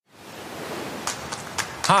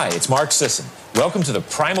Hi, it's Mark Sisson. Welcome to the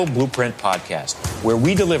Primal Blueprint Podcast, where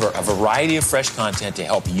we deliver a variety of fresh content to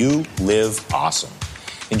help you live awesome.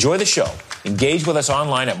 Enjoy the show. Engage with us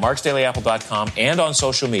online at marksdailyapple.com and on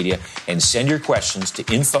social media, and send your questions to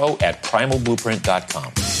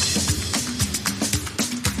info@primalblueprint.com.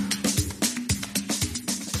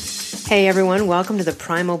 Hey everyone, welcome to the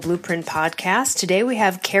Primal Blueprint Podcast. Today we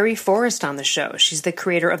have Carrie Forrest on the show. She's the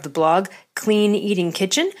creator of the blog Clean Eating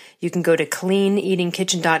Kitchen. You can go to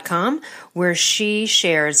cleaneatingkitchen.com, where she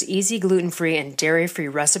shares easy gluten-free and dairy-free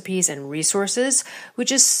recipes and resources, which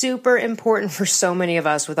is super important for so many of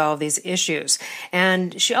us with all of these issues.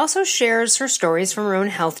 And she also shares her stories from her own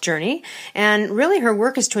health journey. And really her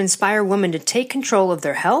work is to inspire women to take control of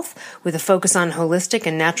their health with a focus on holistic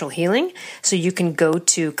and natural healing. So you can go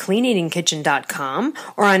to cleaneatingkitchen.com,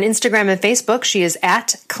 or on Instagram and Facebook, she is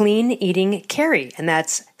at Clean Eating Carrie, and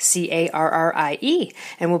that's Carrie.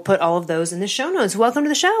 And we'll put all of those in the show notes. Welcome to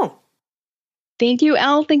the show. Thank you,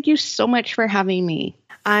 Elle. Thank you so much for having me.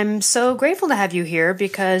 I'm so grateful to have you here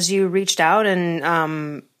because you reached out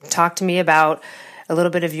and talked to me about a little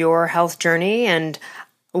bit of your health journey. And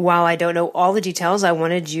while I don't know all the details, I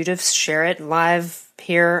wanted you to share it live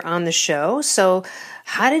here on the show. So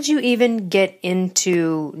how did you even get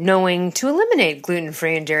into knowing to eliminate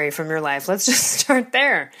gluten-free and dairy from your life? Let's just start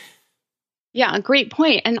there. Yeah, great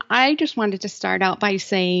point. And I just wanted to start out by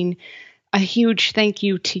saying a huge thank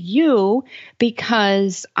you to you,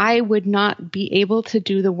 because I would not be able to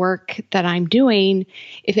do the work that I'm doing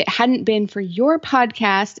if it hadn't been for your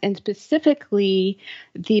podcast, and specifically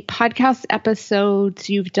the podcast episodes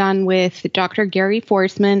you've done with Dr. Carrie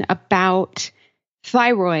Forrest about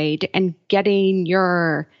thyroid and getting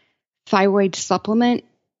your thyroid supplement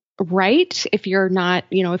right if you're not,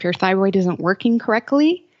 if your thyroid isn't working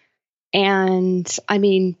correctly. And I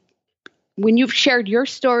mean, when you've shared your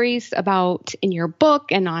stories about in your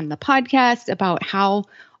book and on the podcast about how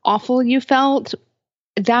awful you felt,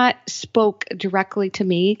 that spoke directly to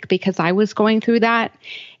me because I was going through that.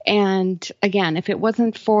 And again, if it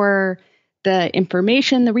wasn't for the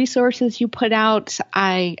information, the resources you put out,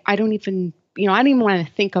 I don't even want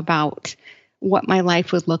to think about what my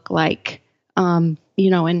life would look like. And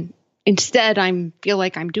instead, I feel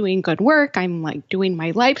like I'm doing good work. I'm like doing my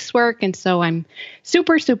life's work. And so I'm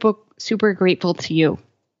super, super, super grateful to you.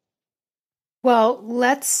 Well,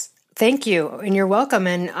 thank you. And you're welcome.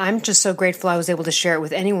 And I'm just so grateful I was able to share it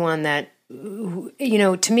with anyone that,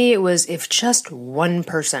 to me, it was if just one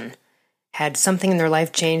person had something in their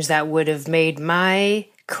life change that would have made my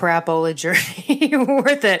crapola journey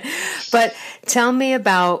worth it. But tell me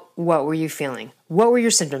about, what were you feeling? What were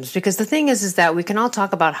your symptoms? Because the thing is that we can all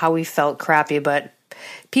talk about how we felt crappy, but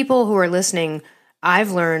people who are listening,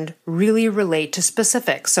 I've learned, really relate to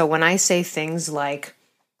specifics. So when I say things like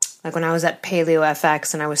when I was at Paleo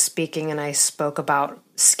FX and I was speaking and I spoke about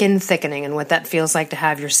skin thickening and what that feels like to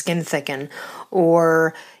have your skin thicken,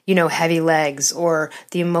 or, heavy legs, or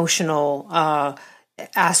the emotional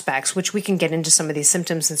aspects, which we can get into some of these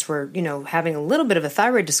symptoms since we're, having a little bit of a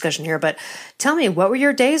thyroid discussion here. But tell me, what were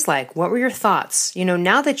your days like? What were your thoughts?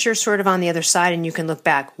 Now that you're sort of on the other side and you can look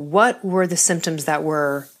back, what were the symptoms that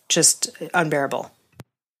were just unbearable?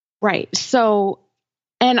 Right. So,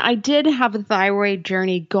 and I did have a thyroid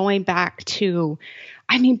journey going back to,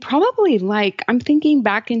 probably I'm thinking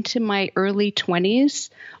back into my early 20s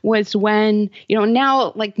was when,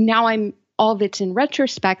 now I'm all of it's in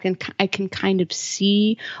retrospect and I can kind of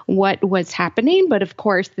see what was happening. But of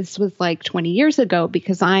course, this was 20 years ago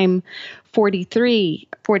because I'm 43,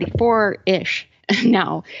 44-ish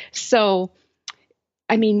now. So,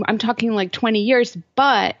 I'm talking 20 years,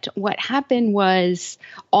 but what happened was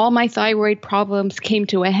all my thyroid problems came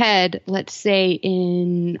to a head, let's say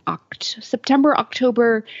in September,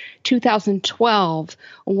 October 2012,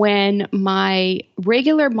 when my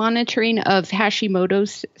regular monitoring of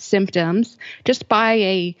Hashimoto's symptoms, just by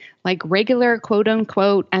a regular quote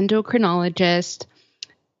unquote endocrinologist,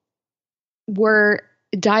 were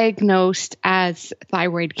diagnosed as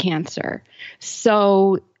thyroid cancer.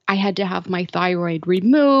 So I had to have my thyroid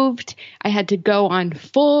removed. I had to go on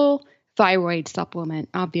full thyroid supplement,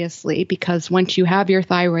 obviously, because once you have your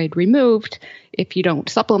thyroid removed, if you don't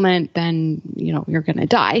supplement, then, you're going to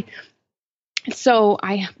die. So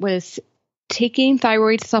I was taking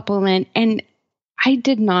thyroid supplement and I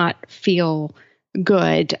did not feel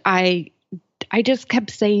good. I just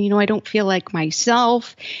kept saying, I don't feel like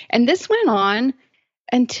myself. And this went on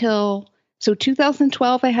until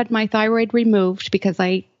 2012, I had my thyroid removed because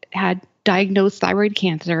I had diagnosed thyroid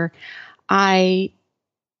cancer. I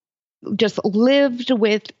just lived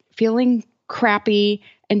with feeling crappy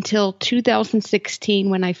until 2016,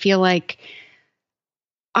 when I feel like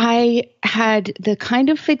I had the kind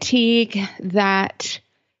of fatigue that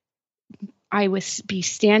I would be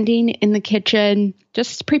standing in the kitchen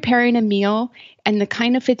just preparing a meal, and the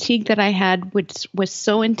kind of fatigue that I had was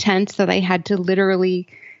so intense that I had to literally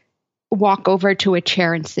walk over to a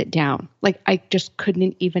chair and sit down. Like I just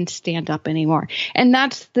couldn't even stand up anymore. And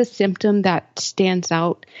that's the symptom that stands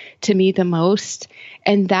out to me the most.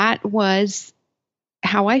 And that was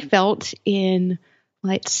how I felt in,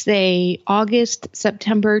 let's say, August,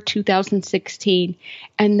 September 2016.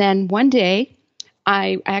 And then one day,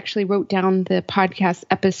 I actually wrote down the podcast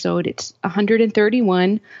episode. It's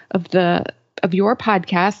 131 of your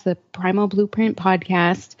podcast, the Primal Blueprint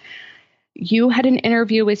podcast. You had an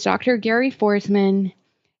interview with Dr. Carrie Forrest, and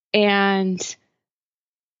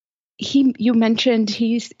you mentioned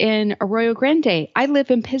he's in Arroyo Grande. I live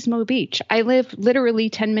in Pismo Beach. I live literally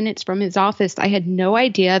 10 minutes from his office. I had no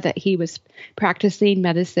idea that he was practicing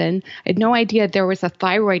medicine. I had no idea there was a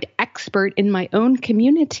thyroid expert in my own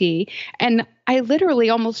community. And I literally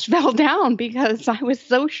almost fell down because I was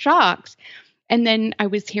so shocked. And then I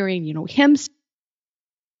was hearing, him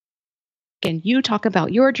and you talk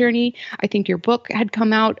about your journey. I think your book had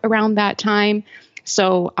come out around that time.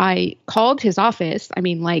 So I called his office,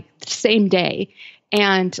 same day.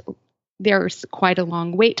 And there's quite a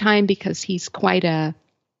long wait time because he's quite a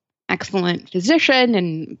excellent physician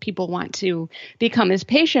and people want to become his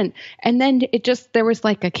patient. And then there was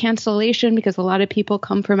like a cancellation because a lot of people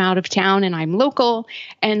come from out of town and I'm local.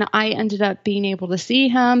 And I ended up being able to see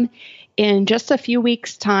him in just a few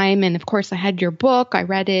weeks' time. And of course, I had your book. I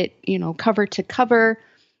read it, cover to cover,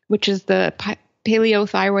 which is the Paleo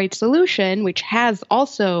Thyroid Solution, which has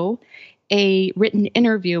also a written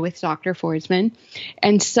interview with Dr. Forsman.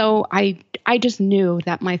 And so I just knew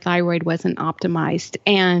that my thyroid wasn't optimized.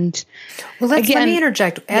 And let me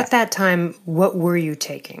interject. At that time, what were you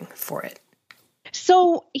taking for it?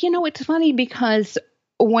 So, it's funny because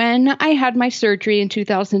when I had my surgery in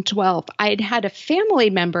 2012, I'd had a family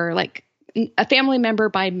member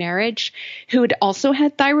by marriage who had also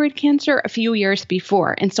had thyroid cancer a few years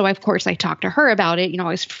before. And so, of course, I talked to her about it. I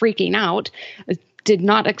was freaking out. Did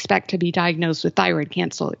not expect to be diagnosed with thyroid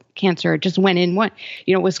cancer. Just went in,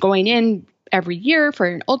 was going in every year for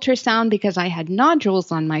an ultrasound because I had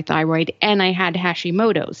nodules on my thyroid and I had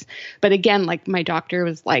Hashimoto's. But again, my doctor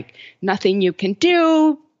was like, nothing you can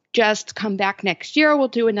do. Just come back next year. We'll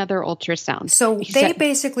do another ultrasound. So they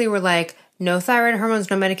basically were like, no thyroid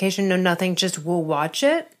hormones, no medication, no nothing. Just we'll watch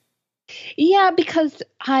it. Yeah, because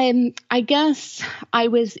I guess I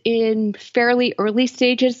was in fairly early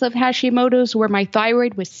stages of Hashimoto's where my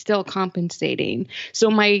thyroid was still compensating.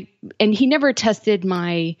 And he never tested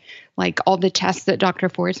my, all the tests that Dr.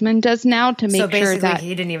 Forsman does now to make sure that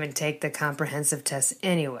he didn't even take the comprehensive tests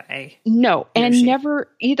anyway. No, and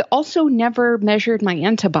also never measured my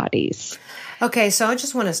antibodies. Okay, so I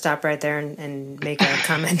just want to stop right there and make a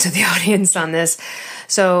comment to the audience on this.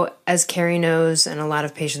 So as Carrie knows, and a lot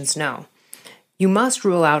of patients know, you must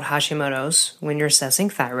rule out Hashimoto's when you're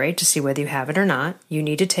assessing thyroid to see whether you have it or not. You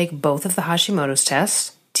need to take both of the Hashimoto's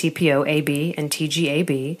tests, TPO-AB and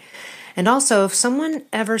TGAB. And also, if someone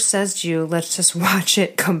ever says to you, let's just watch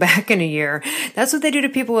it, come back in a year, that's what they do to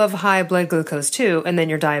people who have high blood glucose too, and then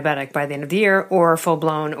you're diabetic by the end of the year, or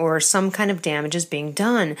full-blown, or some kind of damage is being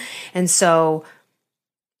done. And so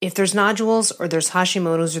if there's nodules, or there's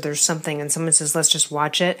Hashimoto's, or there's something, and someone says, let's just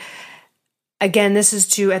watch it, again, this is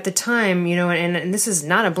to, at the time, and this is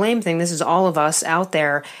not a blame thing, this is all of us out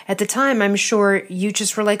there. At the time, I'm sure you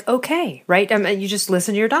just were like, okay, right? you just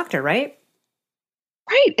listened to your doctor, right?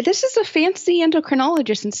 Right. This is a fancy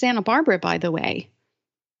endocrinologist in Santa Barbara, by the way.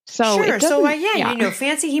 So sure. So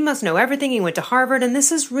fancy. He must know everything. He went to Harvard, and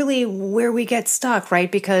this is really where we get stuck,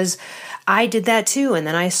 right? Because I did that too, and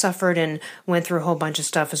then I suffered and went through a whole bunch of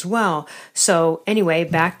stuff as well. So anyway,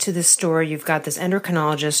 back to this story. You've got this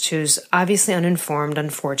endocrinologist who's obviously uninformed,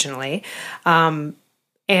 unfortunately, and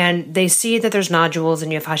they see that there's nodules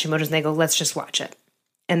and you have Hashimoto's, and they go, "Let's just watch it,"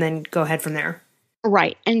 and then go ahead from there.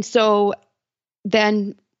 Right, and so.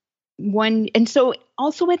 So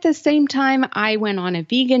also at the same time, I went on a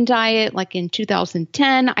vegan diet, in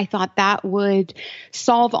 2010. I thought that would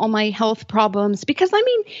solve all my health problems because,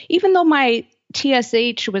 even though my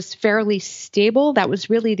TSH was fairly stable, that was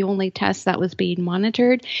really the only test that was being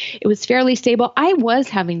monitored. It was fairly stable. I was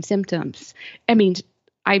having symptoms.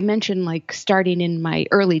 I mentioned starting in my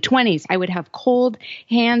early 20s, I would have cold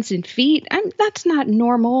hands and feet. That's not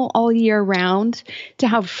normal all year round to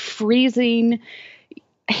have freezing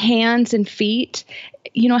hands and feet.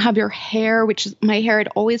 Have your hair, my hair had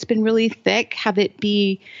always been really thick, have it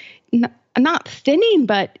be not thinning,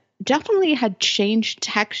 but definitely had changed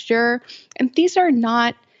texture. And these are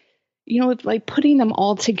not, like putting them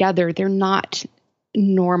all together, they're not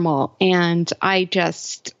normal. And I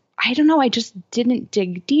don't know, I just didn't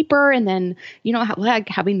dig deeper. And then, like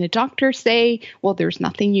having the doctor say, well, there's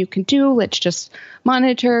nothing you can do. Let's just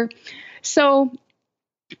monitor. So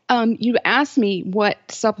you asked me what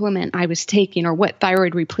supplement I was taking or what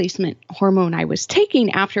thyroid replacement hormone I was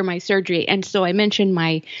taking after my surgery. And so I mentioned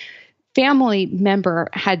my family member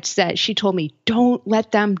had said, she told me, don't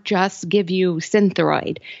let them just give you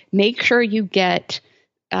Synthroid. Make sure you get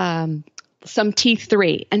some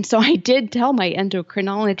T3. And so I did tell my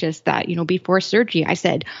endocrinologist that, before surgery, I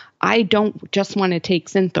said, I don't just want to take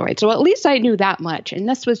Synthroid. So at least I knew that much. And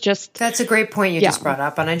this was just... That's a great point you just brought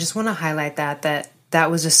up. And I just want to highlight that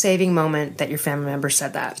was a saving moment that your family member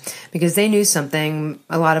said that, because they knew something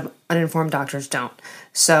a lot of uninformed doctors don't.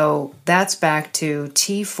 So that's back to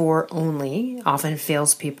T4 only often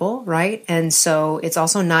fails people, right? And so it's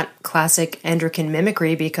also not classic endocrine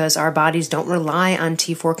mimicry, because our bodies don't rely on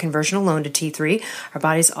T4 conversion alone to T3. Our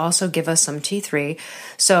bodies also give us some T3.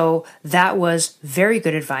 So that was very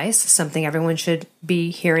good advice, something everyone should be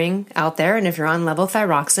hearing out there. And if you're on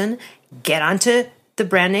levothyroxine, get onto the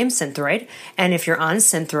brand name Synthroid. And if you're on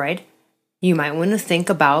Synthroid, you might want to think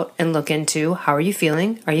about and look into, how are you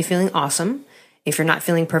feeling? Are you feeling awesome? If you're not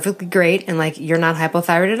feeling perfectly great and like you're not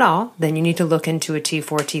hypothyroid at all, then you need to look into a T4,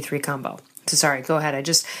 T3 combo. So sorry, go ahead.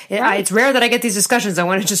 It's rare that I get these discussions. I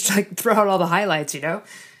want to just like throw out all the highlights, And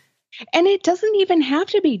it doesn't even have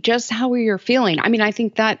to be just how you're feeling. I mean, I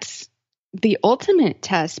think that's the ultimate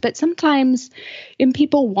test, but sometimes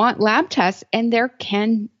people want lab tests, and there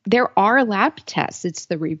are lab tests. It's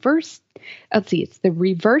the reverse. It's the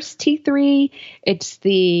reverse T3. It's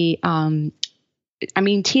the,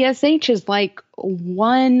 TSH is like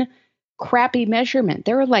one crappy measurement.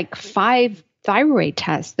 There are like 5 thyroid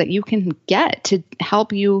tests that you can get to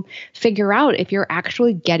help you figure out if you're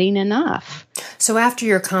actually getting enough. So after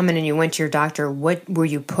your comment and you went to your doctor, what were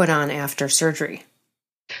you put on after surgery?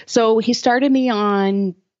 So he started me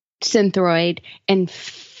on Synthroid and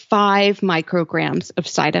 5 micrograms of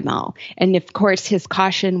Cytomel. And of course, his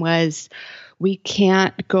caution was, we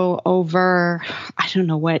can't go over, I don't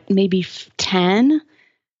know what, maybe 10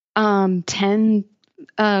 of T3,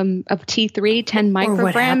 10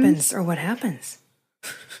 micrograms. Or what happens?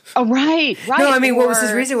 Oh, right. No, I mean, what was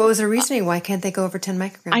his reason? What was the reasoning? Why can't they go over 10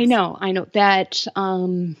 micrograms? I know that,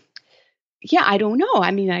 I don't know.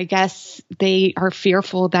 I mean, I guess they are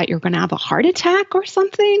fearful that you're going to have a heart attack or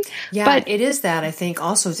something. Yeah, but it is that. I think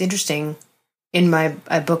also it's interesting. In my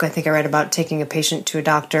book, I think I read about taking a patient to a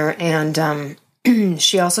doctor, and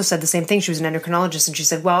she also said the same thing. She was an endocrinologist, and she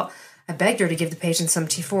said, well, I begged her to give the patient some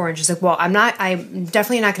T4, and she's like, well, I'm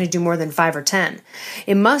definitely not going to do more than 5 or 10.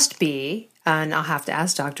 It must be, and I'll have to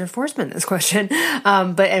ask Dr. Forsman this question,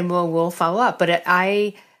 but we'll follow up. But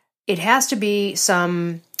it has to be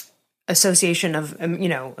some association of,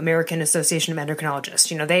 American Association of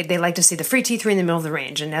Endocrinologists. They like to see the free T3 in the middle of the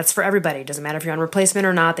range, and that's for everybody. It doesn't matter if you're on replacement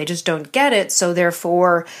or not. They just don't get it. So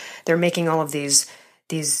therefore, they're making all of these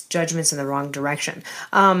judgments in the wrong direction.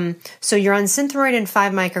 So you're on Synthroid and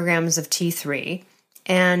 5 micrograms of T3.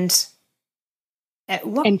 And at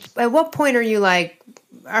what point are you like,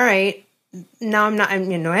 all right, now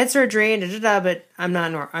I had surgery, but I'm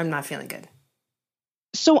not feeling good.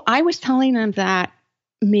 So I was telling them that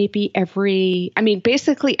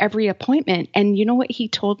basically every appointment. And you know what he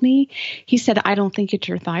told me? He said, I don't think it's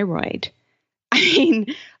your thyroid. I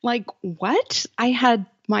mean, like, what? I had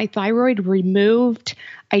my thyroid removed.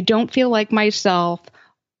 I don't feel like myself.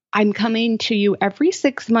 I'm coming to you every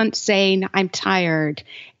 6 months saying I'm tired.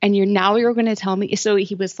 And you're going to tell me. So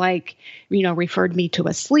he was like, referred me to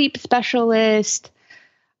a sleep specialist.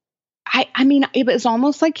 I mean, it was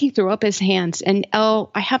almost like he threw up his hands. And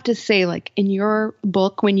Elle, I have to say, like in your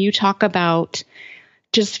book, when you talk about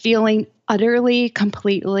just feeling utterly,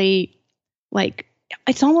 completely, like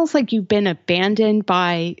it's almost like you've been abandoned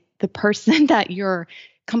by the person that you're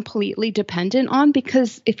completely dependent on.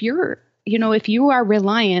 Because if you are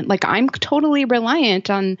reliant, like I'm totally reliant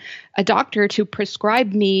on a doctor to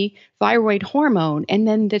prescribe me thyroid hormone. And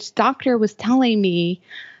then this doctor was telling me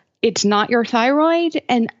it's not your thyroid.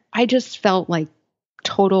 And I just felt like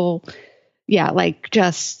total, I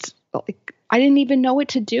didn't even know what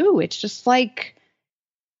to do. It's just like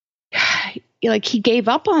he gave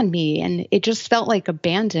up on me, and it just felt like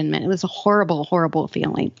abandonment. It was a horrible, horrible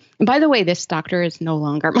feeling. And by the way, this doctor is no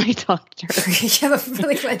longer my doctor.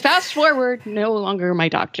 Fast forward, no longer my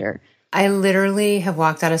doctor. I literally have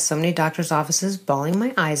walked out of so many doctors' offices bawling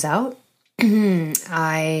my eyes out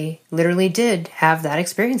I literally did have that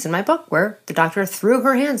experience in my book where the doctor threw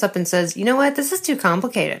her hands up and says, you know what, this is too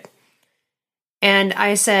complicated. And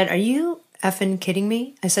I said, are you effing kidding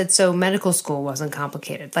me? I said, so medical school wasn't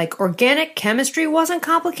complicated. Like organic chemistry wasn't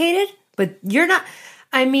complicated, but you're not.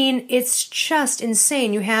 I mean, it's just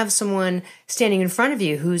insane. You have someone standing in front of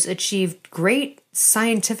you who's achieved great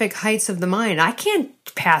scientific heights of the mind. I can't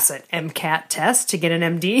pass an MCAT test to get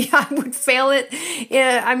an MD. I would fail it.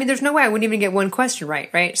 Yeah, I mean, there's no way I wouldn't even get one question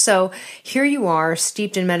right? So here you are,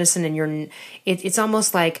 steeped in medicine, and it's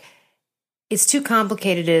almost like it's too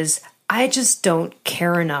complicated is I just don't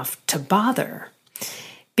care enough to bother.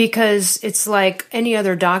 Because it's like any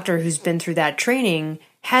other doctor who's been through that training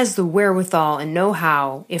has the wherewithal and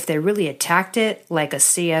know-how if they really attacked it like a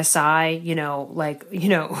CSI,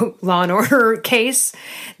 Law and Order case,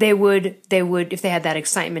 they would, if they had that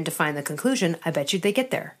excitement to find the conclusion, I bet you they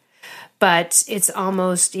get there. But it's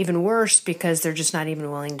almost even worse because they're just not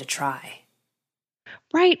even willing to try.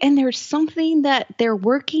 Right. And there's something that they're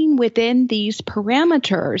working within these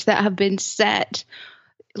parameters that have been set.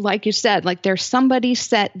 Like you said, like there's somebody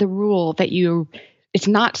set the rule that it's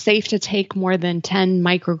not safe to take more than 10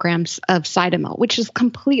 micrograms of Cytomel, which is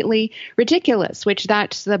completely ridiculous, which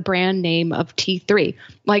that's the brand name of T3.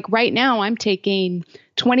 Like right now, I'm taking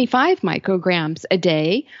 25 micrograms a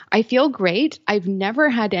day. I feel great. I've never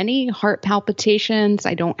had any heart palpitations.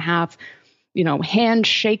 I don't have, hand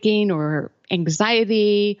shaking or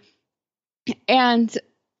anxiety. And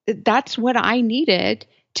that's what I needed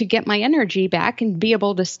to get my energy back and be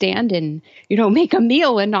able to stand and, make a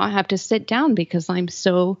meal and not have to sit down because I'm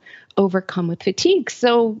so overcome with fatigue.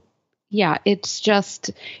 So yeah, it's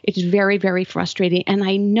very, very frustrating. And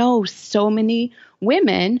I know so many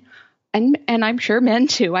women and I'm sure men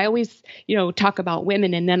too. I always, talk about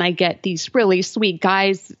women and then I get these really sweet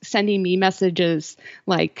guys sending me messages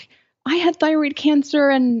like, I had thyroid cancer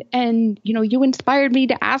and you inspired me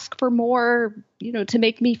to ask for more, to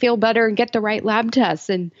make me feel better and get the right lab tests.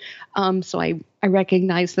 And so I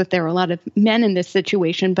recognize that there are a lot of men in this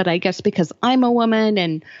situation, but I guess because I'm a woman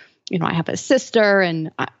and, I have a sister and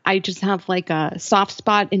I just have like a soft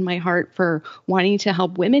spot in my heart for wanting to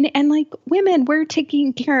help women. And like women, we're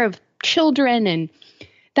taking care of children and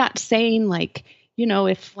that saying like,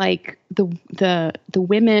 if like the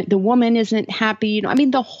woman isn't happy,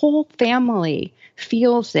 the whole family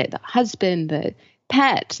feels it, the husband, the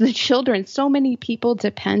pets, the children, so many people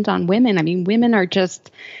depend on women. Women are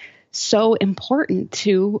just so important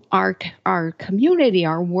to our community,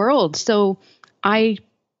 our world. So I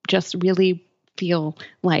just really feel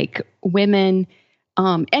like women,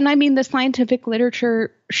 and the scientific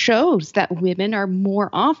literature shows that women are more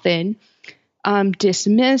often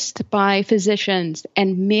dismissed by physicians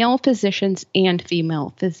and male physicians and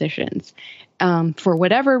female physicians for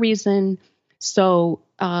whatever reason. So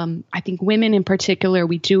I think women in particular,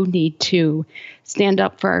 we do need to stand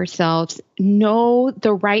up for ourselves, know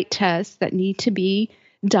the right tests that need to be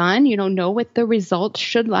done, know what the results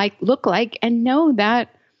should look like, and know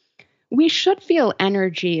that we should feel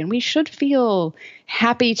energy and we should feel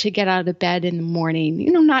happy to get out of bed in the morning.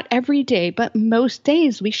 Not every day, but most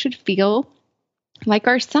days we should feel like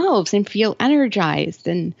ourselves and feel energized.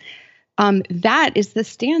 And that is the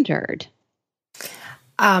standard.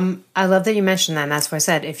 I love that you mentioned that. And that's why I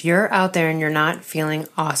said, if you're out there and you're not feeling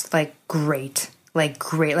awesome, like great,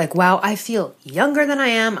 wow, I feel younger than I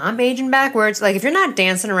am. I'm aging backwards. Like if you're not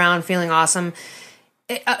dancing around feeling awesome,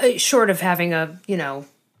 short of having a,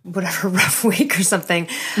 whatever rough week or something,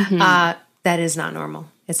 that is not normal.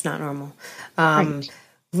 It's not normal. Right.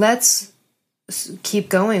 Let's keep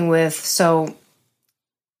going with, so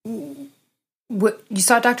you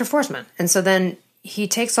saw Dr. Forsman, and so then he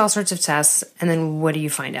takes all sorts of tests, and then what do you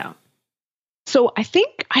find out? So I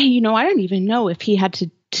think I don't even know if he had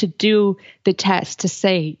to do the test to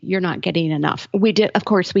say you're not getting enough. We did, of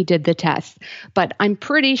course, we did the test, but I'm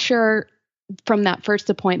pretty sure from that first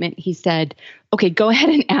appointment he said, "Okay, go ahead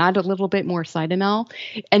and add a little bit more Cytomel,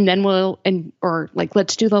 and then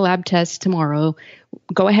let's do the lab test tomorrow.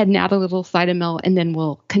 Go ahead and add a little Cytomel, and then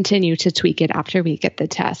we'll continue to tweak it after we get the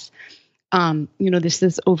test." This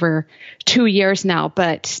is over 2 years now,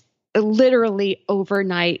 but literally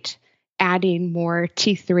overnight adding more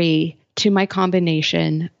T3 to my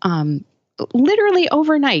combination, literally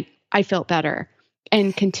overnight, I felt better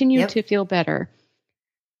and continue to feel better.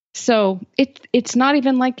 So it's not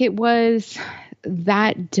even like it was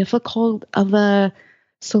that difficult of a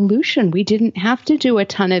solution. We didn't have to do a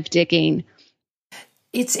ton of digging.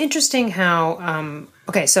 It's interesting how,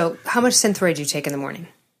 so how much Synthroid do you take in the morning?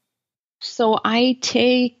 So I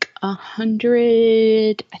take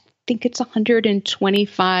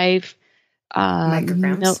 125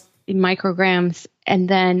 micrograms. And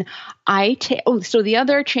then so the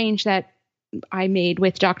other change that I made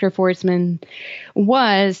with Dr. Forsman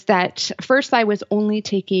was that first I was only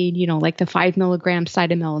taking, like the 5 milligram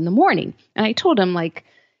Cytomel in the morning. And I told him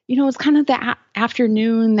it's kind of the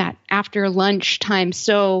afternoon, that after lunch time.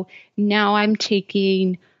 So now I'm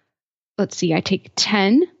taking, I take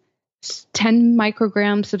 10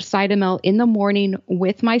 micrograms of Cytomel in the morning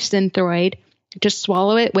with my Synthroid. Just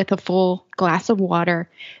swallow it with a full glass of water.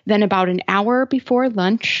 Then about an hour before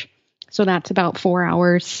lunch, so that's about 4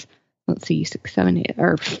 hours, 6, 7, 8,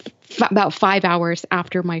 or about 5 hours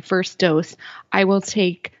after my first dose, I will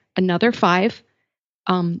take another 5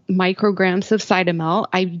 micrograms of Cytomel.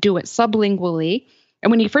 I do it sublingually. And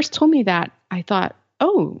when he first told me that, I thought,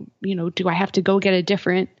 do I have to go get a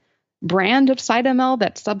different brand of Cytomel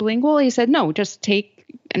that's sublingual? He said, no, just take,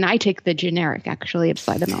 and I take the generic actually of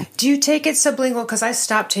Cytomel. Do you take it sublingual? Because I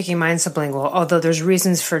stopped taking mine sublingual, although there's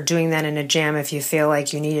reasons for doing that in a jam if you feel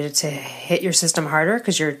like you need it to hit your system harder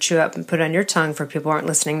because you're chew up and put it on your tongue. For people who aren't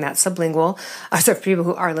listening, that's sublingual. So for people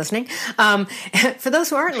who are listening. For those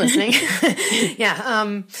who aren't listening,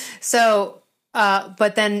 yeah.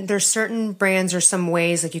 But then there's certain brands or some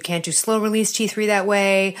ways, like you can't do slow release T3 that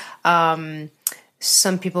way.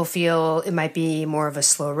 Some people feel it might be more of a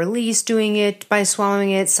slow release doing it by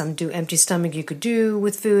swallowing it. Some do empty stomach you could do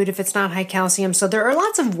with food if it's not high calcium. So there are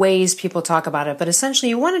lots of ways people talk about it, but essentially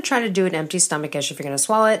you want to try to do an empty stomach-ish if you're going to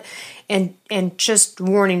swallow it. And just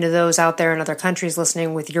warning to those out there in other countries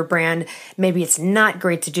listening with your brand, maybe it's not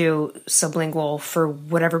great to do sublingual for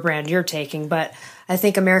whatever brand you're taking, but I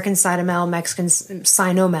think American Cytomel, Mexican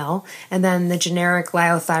Sinomel, and then the generic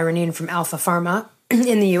liothyronine from Alpha Pharma.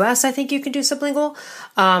 In the U.S., I think you can do sublingual.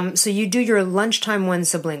 So you do your lunchtime one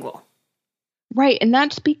sublingual. Right. And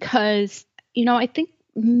that's because, I think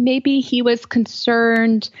maybe he was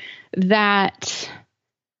concerned that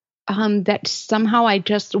that somehow I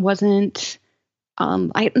just wasn't,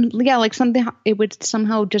 something, it would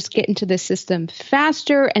somehow just get into the system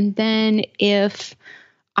faster. And then if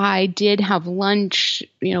I did have lunch,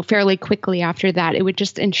 fairly quickly after that, it would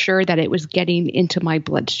just ensure that it was getting into my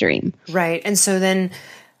bloodstream. Right. And so then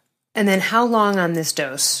how long on this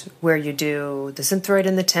dose where you do the Synthroid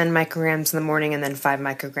and the 10 micrograms in the morning and then 5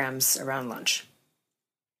 micrograms around lunch?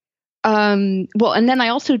 And then I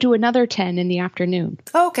also do another 10 in the afternoon.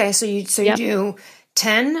 Oh, okay. So you do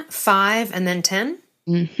 10, 5, and then 10?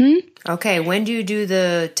 Mm-hmm. Okay. When do you do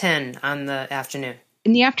the 10 on the afternoon?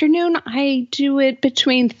 In the afternoon, I do it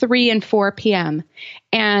between 3 and 4 p.m.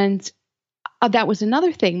 And that was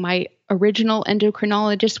another thing. My original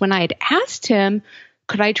endocrinologist, when I had asked him,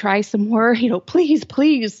 could I try some more,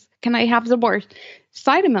 please, can I have some more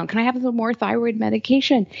Cytomel? Can I have some more thyroid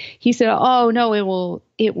medication? He said, oh, no, it will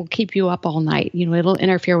keep you up all night. It'll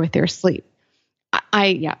interfere with their sleep.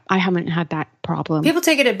 I haven't had that problem. People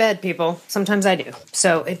take it at bed, people. Sometimes I do.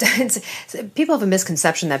 So people have a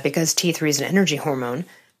misconception that because T3 is an energy hormone,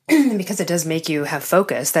 because it does make you have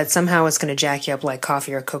focus, that somehow it's going to jack you up like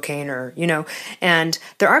coffee or cocaine or, and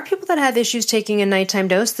there are people that have issues taking a nighttime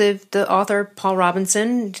dose. The author, Paul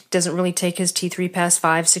Robinson, doesn't really take his T3 past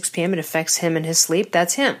 5, 6 p.m. It affects him and his sleep.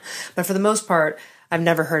 That's him. But for the most part, I've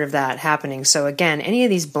never heard of that happening. So again, any of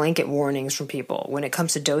these blanket warnings from people when it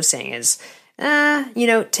comes to dosing is,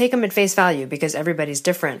 take them at face value because everybody's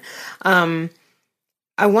different.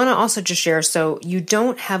 I want to also just share, so you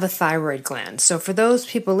don't have a thyroid gland. So for those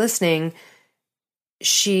people listening,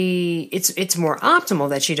 it's more optimal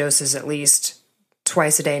that she doses at least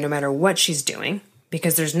twice a day, no matter what she's doing,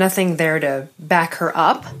 because there's nothing there to back her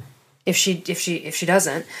up if she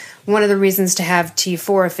doesn't. One of the reasons to have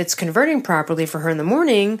T4, if it's converting properly for her in the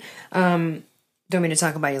morning, don't mean to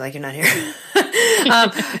talk about you like you're not here.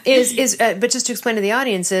 But just to explain to the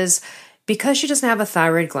audience is because she doesn't have a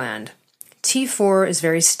thyroid gland, T4 is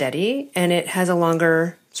very steady and it has a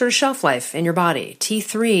longer sort of shelf life in your body.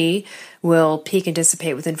 T3 will peak and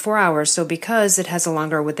dissipate within 4 hours. So because it has a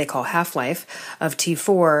longer, what they call half-life of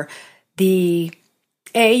T4,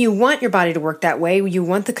 you want your body to work that way. You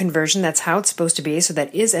want the conversion. That's how it's supposed to be. So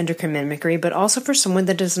that is endocrine mimicry. But also for someone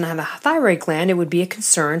that doesn't have a thyroid gland, it would be a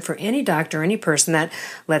concern for any doctor, any person that,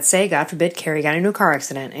 let's say, God forbid, Carrie got into a car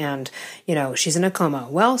accident and, she's in a coma.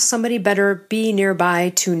 Well, somebody better be nearby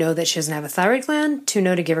to know that she doesn't have a thyroid gland, to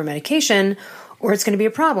know to give her medication, or it's going to be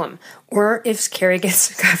a problem. Or if Carrie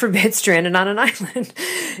gets, God forbid, stranded on an island,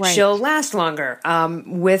 right, she'll last longer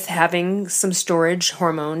with having some storage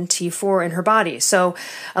hormone T4 in her body. So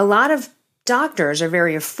a lot of doctors are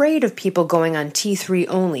very afraid of people going on T3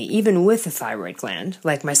 only, even with a thyroid gland,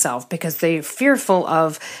 like myself, because they're fearful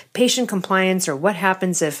of patient compliance or what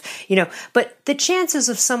happens if, but the chances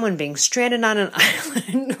of someone being stranded on an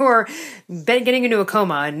island or getting into a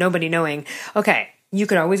coma and nobody knowing, okay, you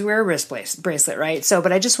could always wear a wrist bracelet, right? So,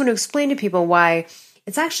 but I just want to explain to people why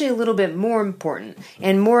it's actually a little bit more important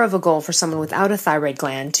and more of a goal for someone without a thyroid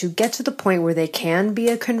gland to get to the point where they can be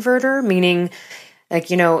a converter, meaning if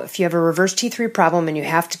you have a reverse T3 problem and you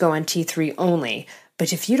have to go on T3 only,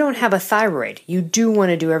 but if you don't have a thyroid, you do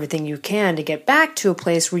want to do everything you can to get back to a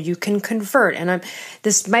place where you can convert. And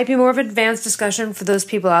this might be more of an advanced discussion for those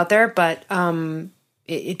people out there, but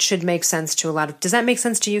it should make sense to a lot of. Does that make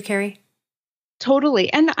sense to you, Carrie?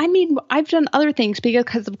 Totally. And I mean, I've done other things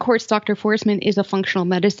because, of course, Dr. Forsman is a functional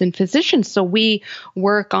medicine physician. So we've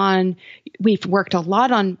worked a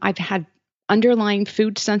lot on, I've had underlying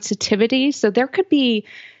food sensitivity. So there could be,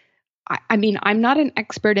 I'm not an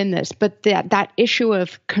expert in this, but that issue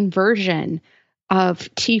of conversion of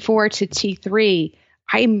T4 to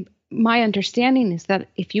T3, my understanding is that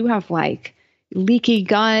if you have like leaky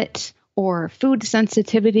gut or food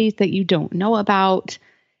sensitivities that you don't know about.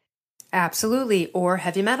 Absolutely. Or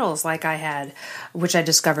heavy metals like I had, which I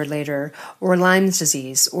discovered later, or Lyme's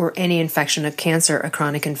disease, or any infection, a cancer, a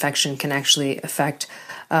chronic infection can actually affect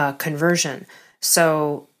conversion.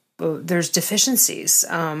 So there's deficiencies,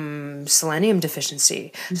 selenium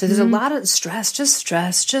deficiency. So there's a lot of stress, just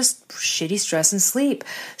shitty stress and sleep.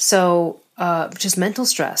 So just mental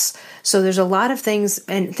stress. So there's a lot of things,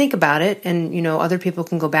 and think about it. And, other people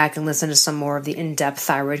can go back and listen to some more of the in-depth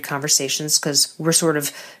thyroid conversations because we're sort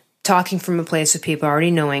of talking from a place of people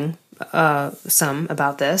already knowing some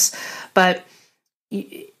about this. But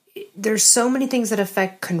there's so many things that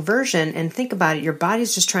affect conversion, and think about it. Your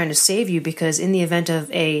body's just trying to save you because in the event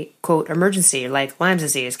of a, quote, emergency, like Lyme's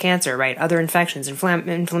disease, cancer, right, other infections,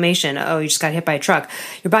 inflammation, you just got hit by a truck,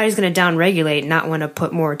 your body's going to downregulate, not want to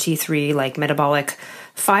put more T3, like metabolic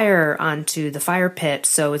fire onto the fire pit.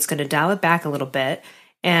 So it's going to dial it back a little bit.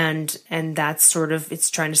 And that's sort of,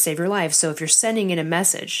 it's trying to save your life. So if you're sending in a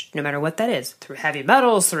message, no matter what that is, through heavy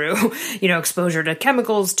metals, through, exposure to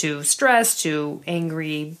chemicals, to stress, to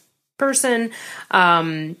angry person,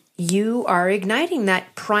 you are igniting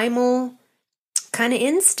that primal kind of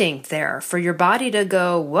instinct there for your body to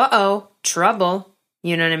go, whoa, trouble.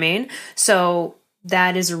 You know what I mean? So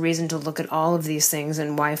that is a reason to look at all of these things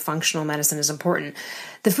and why functional medicine is important.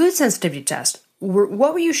 The food sensitivity test.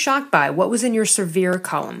 What were you shocked by? What was in your severe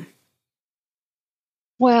column?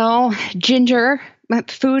 Well, ginger,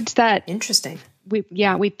 foods that interesting.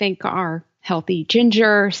 We think are healthy.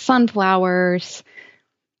 Ginger, sunflowers.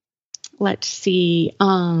 Let's see.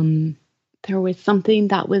 There was something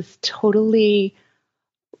that was totally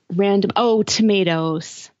random. Oh,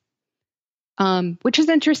 tomatoes. Which is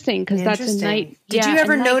interesting because that's a night. Did you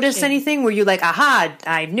ever notice anything? Were you like, aha,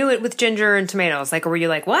 I knew it with ginger and tomatoes? Like, or were you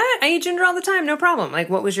like, what? I eat ginger all the time. No problem. Like,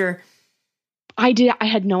 what was your... I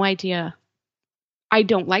had no idea. I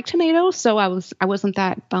don't like tomatoes, so I wasn't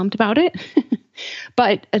that bummed about it.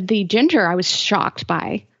 But the ginger, I was shocked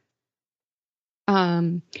by.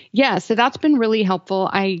 So that's been really helpful.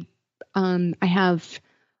 I have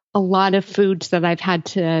a lot of foods that I've had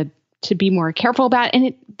to be more careful about,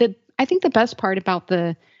 and I think the best part about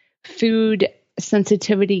the food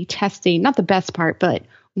sensitivity testing, not the best part, but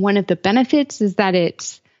one of the benefits is that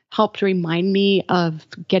it's helped remind me of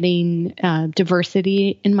getting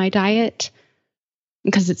diversity in my diet,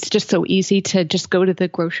 because it's just so easy to just go to the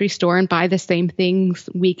grocery store and buy the same things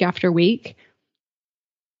week after week.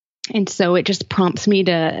 And so it just prompts me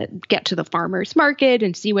to get to the farmer's market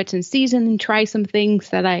and see what's in season and try some things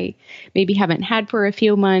that I maybe haven't had for a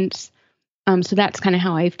few months. So that's kind of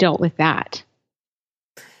how I've dealt with that.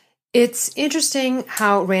 It's interesting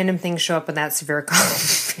how random things show up in that severe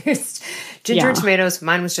column. Ginger and tomatoes.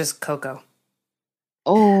 Mine was just cocoa.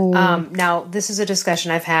 Oh. Now, this is a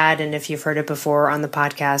discussion I've had, and if you've heard it before on the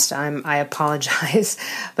podcast, I apologize,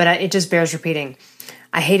 but it just bears repeating.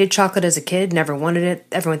 I hated chocolate as a kid, never wanted it.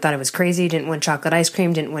 Everyone thought it was crazy, didn't want chocolate ice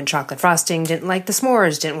cream, didn't want chocolate frosting, didn't like the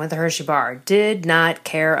s'mores, didn't want the Hershey bar, did not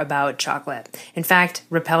care about chocolate. In fact,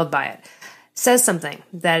 repelled by it. Says something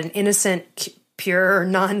that an innocent, pure,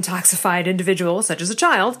 non-toxified individual, such as a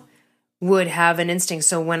child, would have an instinct.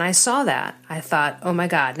 So when I saw that, I thought, oh my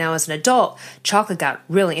God, now as an adult, chocolate got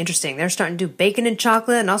really interesting. They're starting to do bacon and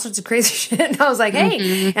chocolate and all sorts of crazy shit. And I was like,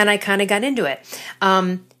 hey, and I kind of got into it.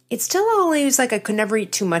 It's still always like I could never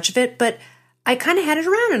eat too much of it, but I kind of had it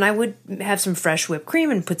around, and I would have some fresh whipped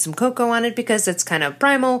cream and put some cocoa on it because it's kind of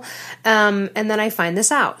primal. And then I find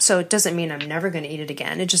this out. So it doesn't mean I'm never going to eat it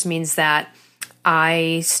again. It just means that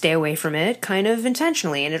I stay away from it kind of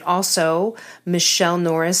intentionally. And it also, Michelle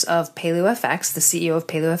Norris of PaleoFX, the CEO of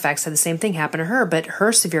PaleoFX, had the same thing happen to her, but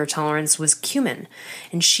her severe tolerance was cumin.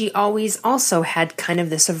 And she always also had kind of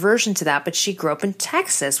this aversion to that, but she grew up in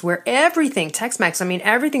Texas where everything, Tex-Mex, I mean,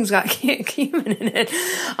 everything's got cumin in it.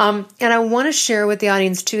 And I want to share with the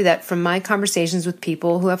audience too that from my conversations with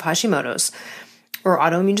people who have Hashimoto's, or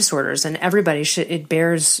autoimmune disorders, and everybody it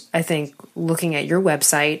bears, I think, looking at your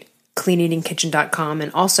website, cleaneatingkitchen.com,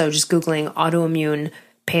 and also just Googling autoimmune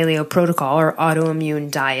paleo protocol or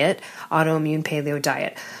autoimmune paleo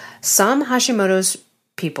diet. Some Hashimoto's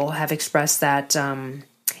people have expressed that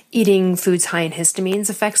eating foods high in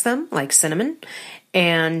histamines affects them, like cinnamon,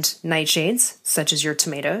 and nightshades, such as your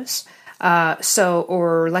tomatoes.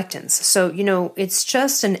 Or lectins. So, it's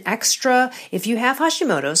just an extra, if you have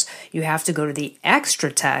Hashimoto's, you have to go to the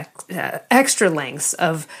extra lengths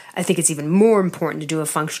of, I think it's even more important to do a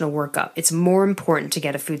functional workup. It's more important to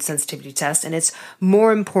get a food sensitivity test, and it's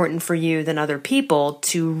more important for you than other people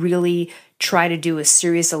to really try to do a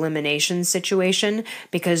serious elimination situation,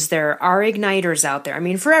 because there are igniters out there. I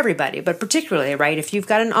mean, for everybody, but particularly, right, if you've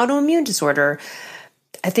got an autoimmune disorder,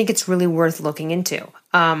 I think it's really worth looking into.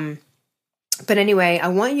 But anyway, I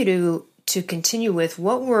want you to continue with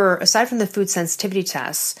what were, aside from the food sensitivity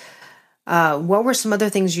tests, what were some other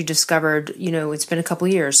things you discovered? It's been a couple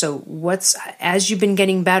of years. So as you've been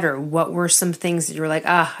getting better, what were some things that you were like,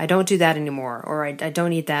 I don't do that anymore, or I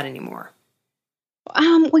don't eat that anymore?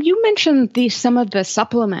 Well, you mentioned some of the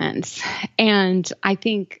supplements, and I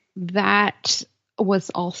think that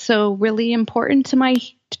was also really important to my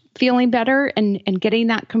feeling better and getting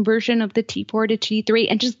that conversion of the T4 to T3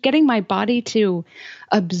 and just getting my body to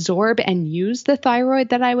absorb and use the thyroid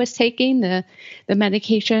that I was taking, the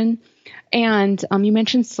medication. And you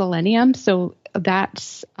mentioned selenium, so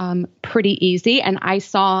that's pretty easy. And I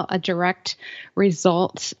saw a direct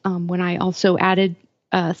result when I also added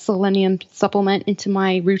a selenium supplement into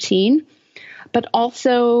my routine. But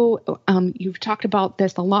also, you've talked about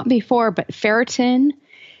this a lot before, but ferritin,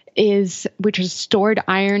 which is stored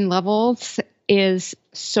iron levels, is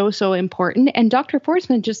so important. And Dr.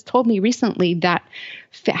 Forsman just told me recently that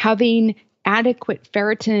having adequate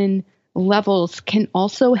ferritin levels can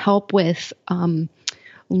also help with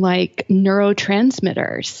like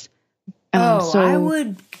neurotransmitters. I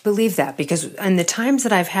would believe that, because in the times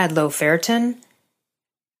that I've had low ferritin,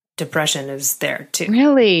 depression is there too.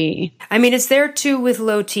 Really? I mean, it's there too with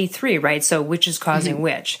low T3, right? So which is causing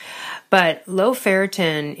which. But low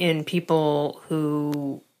ferritin in people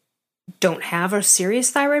who don't have a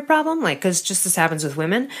serious thyroid problem, like, because just this happens with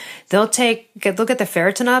women, they'll look at the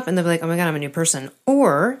ferritin up and they'll be like, oh my God, I'm a new person.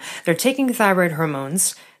 Or they're taking thyroid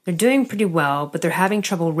hormones, they're doing pretty well, but they're having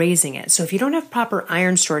trouble raising it. So if you don't have proper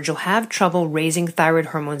iron storage, you'll have trouble raising thyroid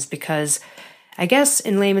hormones, because I guess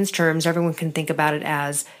in layman's terms, everyone can think about it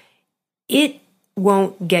as it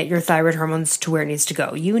won't get your thyroid hormones to where it needs to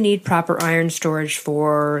go. You need proper iron storage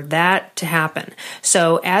for that to happen.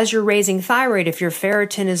 So as you're raising thyroid, if your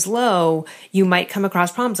ferritin is low, you might come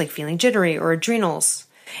across problems like feeling jittery or adrenals.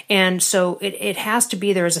 And so it has to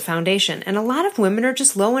be there as a foundation. And a lot of women are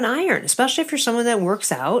just low in iron, especially if you're someone that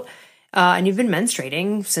works out and you've been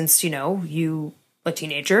menstruating since, you a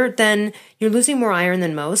teenager, then you're losing more iron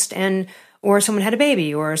than most. Or someone had a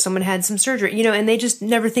baby, or someone had some surgery, and they just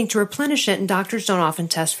never think to replenish it, and doctors don't often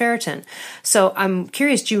test ferritin. So I'm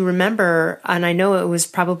curious, do you remember, and I know it was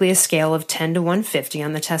probably a scale of 10 to 150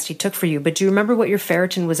 on the test he took for you, but do you remember what your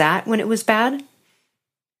ferritin was at when it was bad?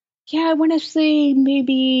 Yeah, I want to say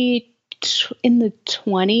maybe in the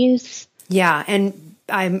 20s. Yeah, and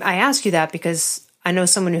I ask you that because I know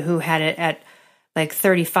someone who had it at like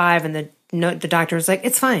 35, and the doctor was like,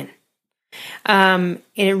 it's fine. And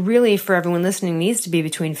it really, for everyone listening, needs to be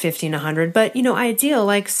between 50 and 100, but, ideal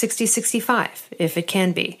like 60, 65, if it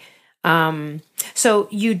can be. So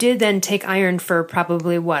you did then take iron for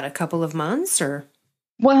probably a couple of months, or?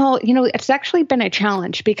 Well, it's actually been a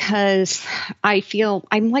challenge because I feel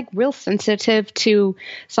I'm like real sensitive to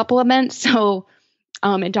supplements. So,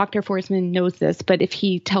 and Dr. Forsman knows this, but if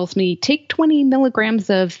he tells me take 20 milligrams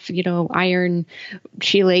of, iron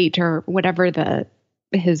chelate or whatever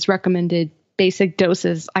his recommended basic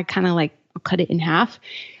doses, I kind of I'll cut it in half.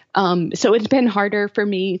 So it's been harder for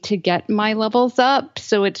me to get my levels up.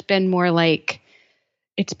 So it's been more like,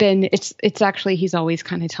 it's actually, he's always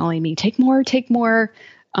kind of telling me, take more. So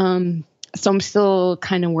I'm still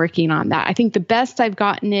kind of working on that. I think the best I've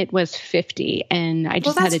gotten it was 50, and I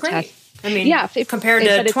just had a test. I mean, yeah, compared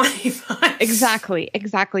to 25.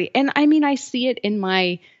 Exactly. And I mean, I see it in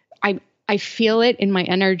I I feel it in my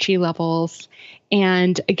energy levels.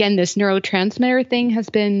 And again, this neurotransmitter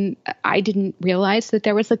thing I didn't realize that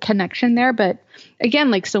there was a connection there. But again,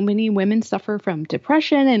 like so many women suffer from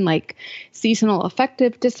depression and like seasonal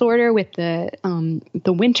affective disorder with the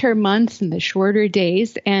winter months and the shorter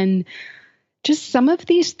days. And just some of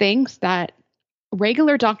these things that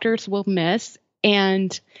regular doctors will miss.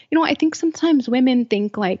 And, I think sometimes women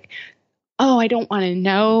think like, oh, I don't want to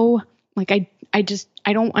know. Like, I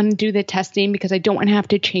don't want to do the testing because I don't want to have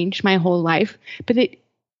to change my whole life. But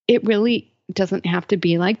it really doesn't have to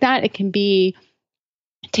be like that. It can be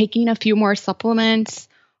taking a few more supplements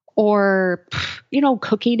or,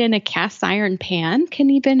 cooking in a cast iron pan can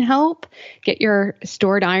even help get your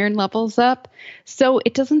stored iron levels up. So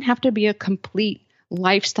it doesn't have to be a complete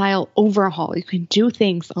lifestyle overhaul. You can do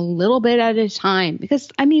things a little bit at a time because,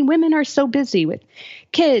 women are so busy with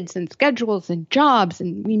kids and schedules and jobs,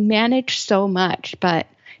 and we manage so much. But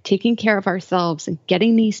taking care of ourselves and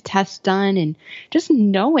getting these tests done and just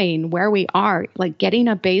knowing where we are, like getting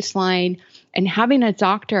a baseline and having a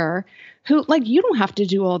doctor who, like, you don't have to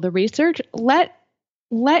do all the research.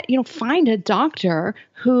 Find a doctor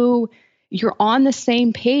who you're on the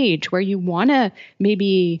same page where you want to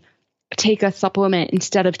maybe take a supplement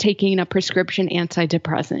instead of taking a prescription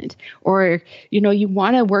antidepressant, or, you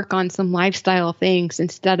want to work on some lifestyle things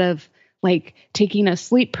instead of like taking a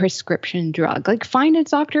sleep prescription drug. Like find a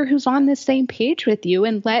doctor who's on the same page with you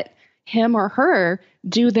and let him or her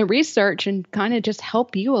do the research and kind of just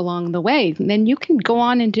help you along the way. And then you can go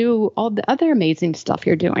on and do all the other amazing stuff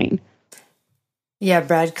you're doing. Yeah,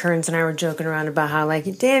 Brad Kearns and I were joking around about how,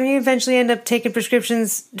 like, damn, you eventually end up taking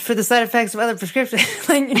prescriptions for the side effects of other prescriptions.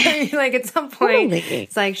 like at some point,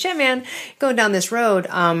 It's like, shit, man, going down this road.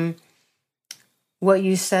 What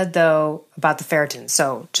you said, though, about the ferritin.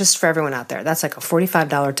 So just for everyone out there, that's like a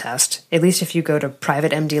 $45 test. At least if you go to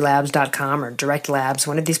privatemdlabs.com or Direct Labs,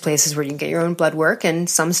 one of these places where you can get your own blood work. And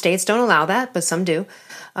some states don't allow that, but some do.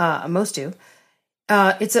 Most do.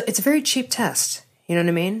 It's a very cheap test. You know what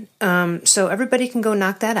I mean? So everybody can go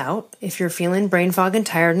knock that out. If you're feeling brain fog and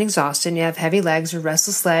tired and exhausted and you have heavy legs or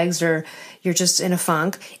restless legs or you're just in a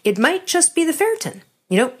funk, it might just be the ferritin.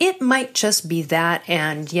 It might just be that,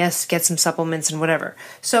 and yes, get some supplements and whatever.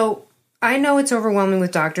 So I know it's overwhelming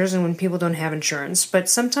with doctors and when people don't have insurance, but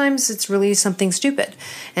sometimes it's really something stupid.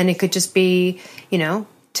 And it could just be,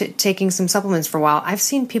 taking some supplements for a while. I've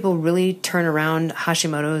seen people really turn around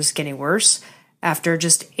Hashimoto's getting worse after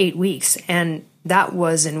just 8 weeks. And that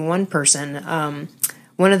was in one person.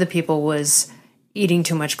 One of the people was eating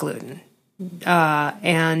too much gluten.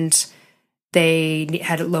 And they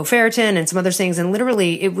had low ferritin and some other things. And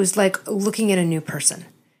literally, it was like looking at a new person.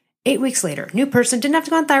 8 weeks later, new person, didn't have to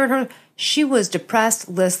go on thyroid hormone. She was depressed,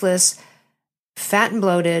 listless, fat and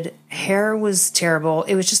bloated. Hair was terrible.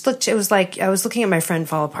 It was like I was looking at my friend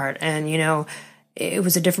fall apart. And, it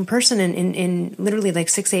was a different person in literally like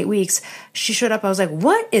 6-8 weeks. She showed up. I was like,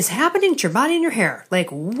 what is happening to your body and your hair? Like,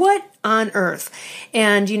 what on earth?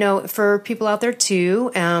 And, for people out there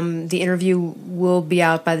too, the interview will be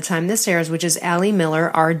out by the time this airs, which is Allie Miller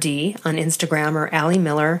RD on Instagram, or Allie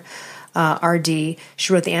Miller RD.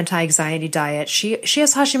 She wrote the anti-anxiety diet. She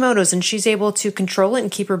has Hashimoto's and she's able to control it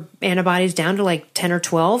and keep her antibodies down to like 10 or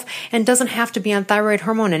 12 and doesn't have to be on thyroid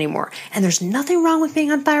hormone anymore. And there's nothing wrong with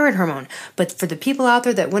being on thyroid hormone. But for the people out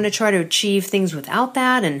there that want to try to achieve things without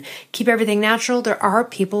that and keep everything natural, there are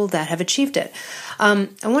people that have achieved it. I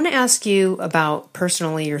want to ask you about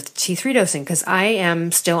personally your T3 dosing, because I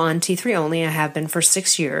am still on T3 only. I have been for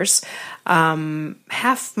 6 years.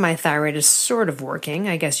 Half my thyroid is sort of working,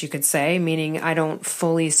 I guess you could say, meaning I don't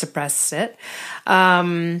fully suppress it.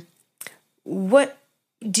 What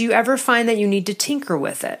do you ever find that you need to tinker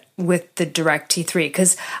with it, with the direct T3?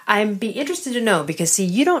 Because I'd be interested to know, because see,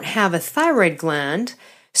 you don't have a thyroid gland.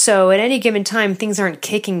 So at any given time, things aren't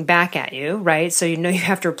kicking back at you, right? So you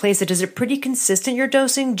have to replace it. Is it pretty consistent, your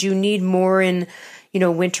dosing? Do you need more in,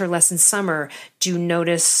 winter, less in summer? Do you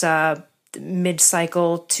notice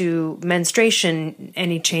mid-cycle to menstruation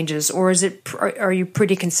any changes? Or are you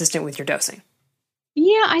pretty consistent with your dosing?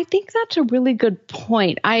 Yeah, I think that's a really good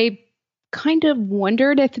point. I kind of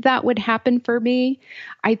wondered if that would happen for me.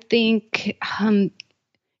 I think I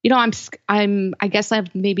guess I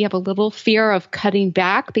maybe have a little fear of cutting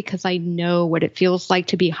back because I know what it feels like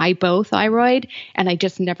to be hypothyroid, and I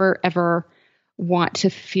just never, ever want to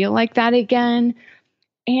feel like that again.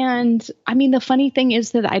 And the funny thing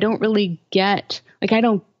is that I don't really get,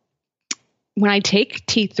 when I take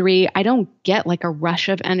T3, I don't get like a rush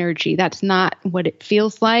of energy. That's not what it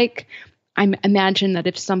feels like. I imagine that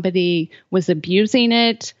if somebody was abusing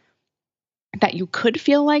it, that you could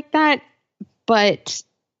feel like that. But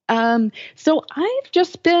So I've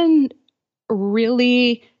just been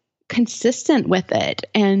really consistent with it.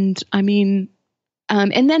 And I mean,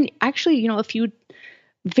 and then actually,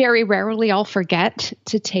 very rarely I'll forget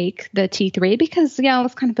to take the T3 because,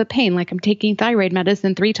 it's kind of a pain. Like I'm taking thyroid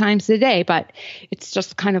medicine 3 times a day, but it's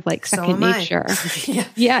just kind of like second nature.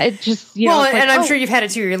 Yeah. It just, well, and I'm sure you've had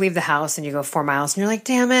it too. You leave the house and you go 4 miles and you're like,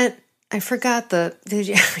 damn it, I forgot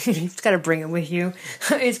you've got to bring it with you.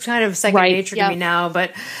 It's kind of second nature to me now,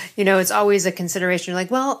 but it's always a consideration. You're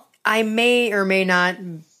like, well, I may or may not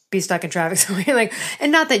be stuck in traffic. So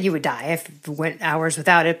and not that you would die if you went hours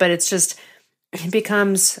without it, but it's just, it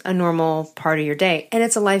becomes a normal part of your day, and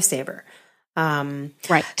it's a lifesaver.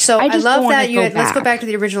 Right. So I love that let's go back to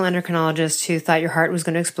the original endocrinologist who thought your heart was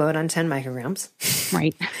going to explode on 10 micrograms.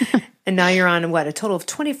 Right. And now you're on a total of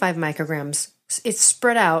 25 micrograms. It's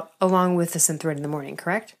spread out along with the Synthroid in the morning,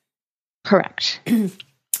 correct? Correct.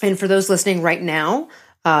 And for those listening right now,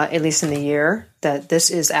 at least in the year that this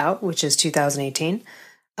is out, which is 2018,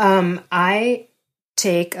 I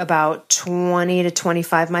take about 20 to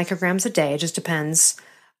 25 micrograms a day. It just depends.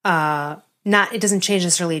 It doesn't change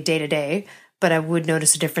necessarily day to day, but I would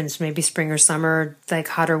notice a difference maybe spring or summer, like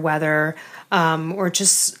hotter weather, or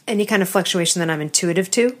just any kind of fluctuation that I'm intuitive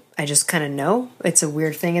to. I just kind of know. It's a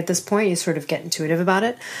weird thing at this point. You sort of get intuitive about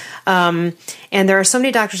it. And there are so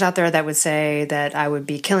many doctors out there that would say that I would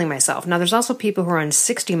be killing myself. Now, there's also people who are on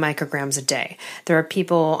 60 micrograms a day. There are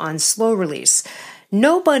people on slow release.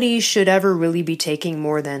 Nobody should ever really be taking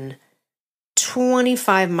more than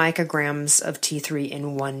 25 micrograms of T3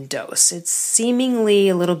 in one dose. It's seemingly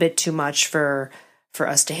a little bit too much for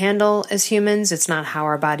us to handle as humans. It's not how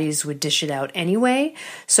our bodies would dish it out anyway.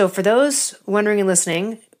 So for those wondering and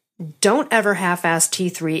listening, don't ever half-ass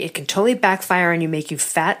T3. It can totally backfire on you, make you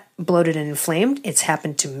fat, bloated, and inflamed. It's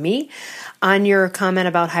happened to me. On your comment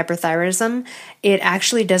about hyperthyroidism, it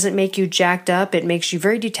actually doesn't make you jacked up. It makes you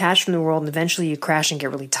very detached from the world, and eventually you crash and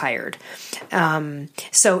get really tired. And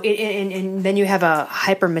then you have a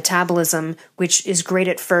hypermetabolism, which is great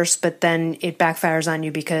at first, but then it backfires on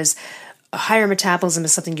you because a higher metabolism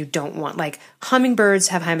is something you don't want. Like hummingbirds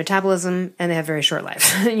have high metabolism and they have very short lives.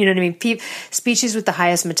 You know what I mean? Species with the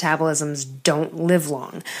highest metabolisms don't live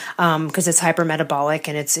long because it's hypermetabolic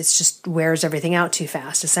and it's just wears everything out too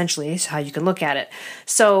fast, essentially, is how you can look at it.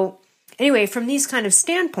 So anyway, from these kind of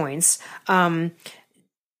standpoints,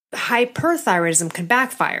 hyperthyroidism can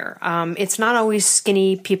backfire. It's not always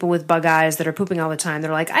skinny people with bug eyes that are pooping all the time.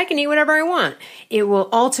 They're like, I can eat whatever I want. It will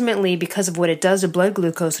ultimately, because of what it does to blood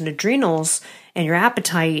glucose and adrenals and your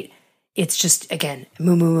appetite, it's just, again,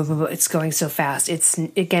 it's going so fast.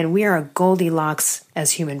 We are a Goldilocks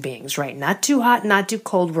as human beings, right? Not too hot, not too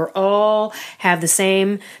cold. We're all have the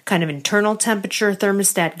same kind of internal temperature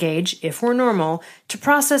thermostat gauge, if we're normal, to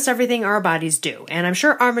process everything our bodies do. And I'm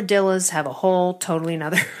sure armadillos have a whole totally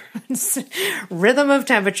another rhythm of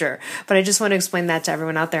temperature. But I just want to explain that to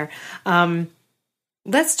everyone out there.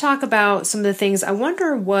 Let's talk about some of the things. I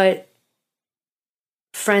wonder what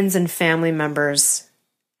friends and family members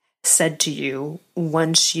said to you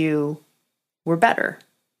once you were better.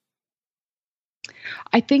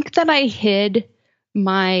 I think that I hid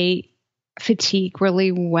my fatigue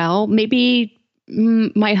really well. Maybe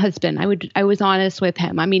my husband, I was honest with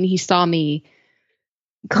him. I mean, he saw me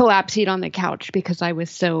collapsing on the couch because I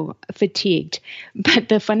was so fatigued. But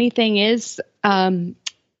the funny thing is, I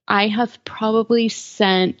have probably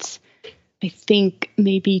sent, I think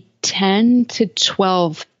maybe 10 to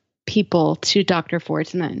 12 people to Dr.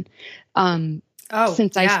 Forsman.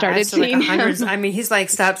 Since I started seeing him. I mean, he's like,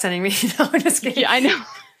 stop sending me. No, I'm just kidding. Yeah, I know.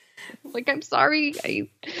 Like, I'm sorry. I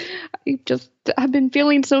just have been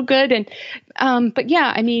feeling so good. And, but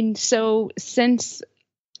yeah, I mean, so since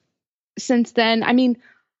then, I mean,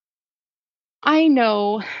 I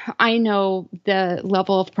know the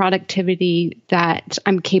level of productivity that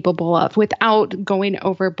I'm capable of without going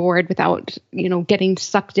overboard, without, getting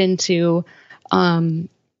sucked into,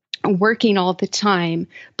 working all the time,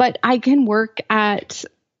 but I can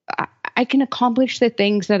accomplish the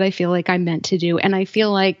things that I feel like I'm meant to do. And I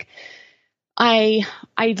feel like I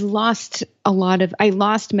lost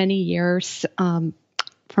many years,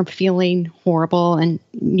 from feeling horrible and,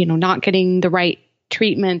 not getting the right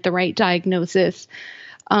treatment, the right diagnosis.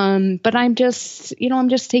 But I'm just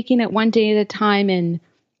taking it one day at a time.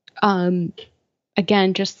 And,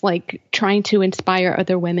 again, just like trying to inspire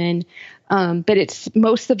other women. But it's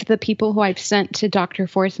most of the people who I've sent to Dr.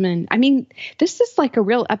 Forsman. I mean, this is like a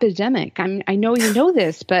real epidemic. I know you know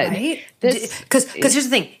this, but right? Because here's the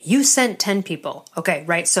thing: you sent 10 people, okay,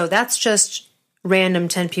 right? So that's just random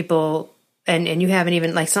 10 people And you haven't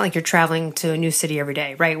even, like, it's not like you're traveling to a new city every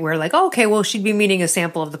day, right? Where like, oh, okay, well, she'd be meeting a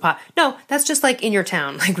sample of the pot. No, that's just like in your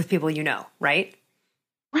town, like with people you know, right?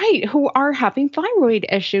 Right. Who are having thyroid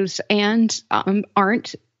issues and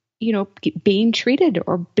aren't, being treated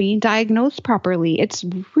or being diagnosed properly. It's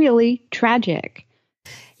really tragic.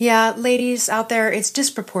 Yeah, ladies out there, it's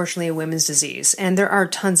disproportionately a women's disease. And there are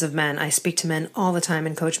tons of men. I speak to men all the time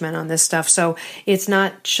and coach men on this stuff. So it's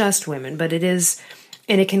not just women, but it is,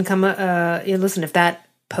 and it can come, listen, if that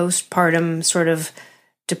postpartum sort of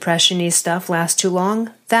depression-y stuff lasts too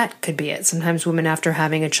long, that could be it. Sometimes women, after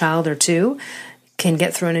having a child or two, can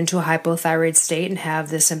get thrown into a hypothyroid state and have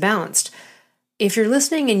this imbalanced. If you're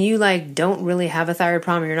listening and you don't really have a thyroid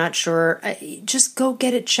problem, you're not sure, just go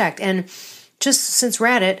get it checked. And just since we're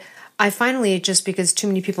at it, I finally, just because too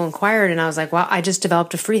many people inquired, and I was like, well, I just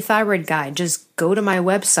developed a free thyroid guide. Just go to my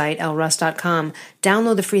website, lruss.com,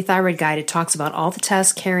 download the free thyroid guide. It talks about all the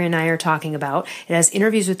tests Carrie and I are talking about. It has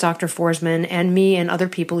interviews with Dr. Forsman and me and other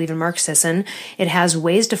people, even Mark Sisson. It has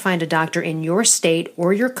ways to find a doctor in your state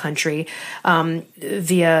or your country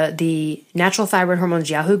via the Natural Thyroid Hormones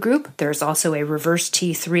Yahoo group. There's also a Reverse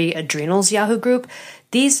T3 Adrenals Yahoo group.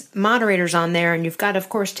 These moderators on there, and you've got to, of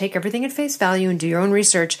course, take everything at face value and do your own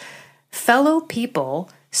research. Fellow people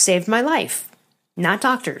saved my life, not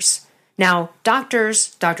doctors. Now,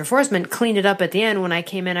 doctors, Dr. Forsman cleaned it up at the end when I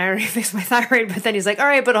came in. I already fixed my thyroid, but then he's like, all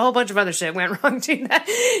right, but a whole bunch of other shit went wrong too. And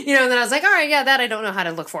then I was like, all right, yeah, that I don't know how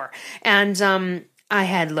to look for. And I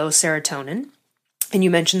had low serotonin. And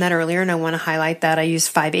you mentioned that earlier, and I want to highlight that I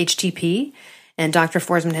use 5-HTP. And Dr.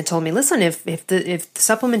 Forsman had told me, listen, if the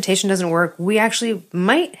supplementation doesn't work, we actually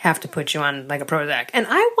might have to put you on like a Prozac. And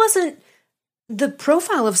I wasn't the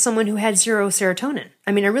profile of someone who had zero serotonin.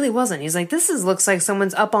 I mean, I really wasn't. He's like, this looks like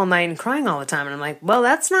someone's up all night and crying all the time. And I'm like, well,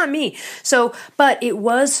 that's not me. So, but it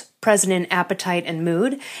was present in appetite and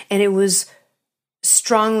mood, and it was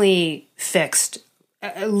strongly fixed,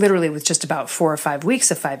 literally with just about 4 or 5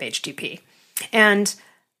 weeks of 5-HTP. And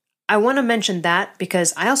I want to mention that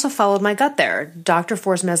because I also followed my gut there. Dr.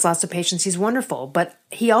 Forsman has lots of patients. He's wonderful, but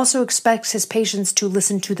he also expects his patients to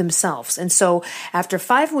listen to themselves. And so after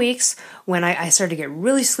 5 weeks, when I started to get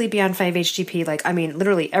really sleepy on 5-HTP,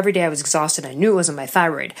 literally every day I was exhausted. I knew it wasn't my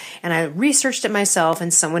thyroid. And I researched it myself,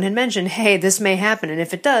 and someone had mentioned, hey, this may happen. And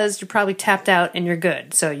if it does, you're probably tapped out and you're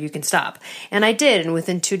good. So you can stop. And I did. And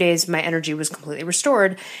within 2 days, my energy was completely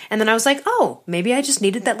restored. And then I was like, oh, maybe I just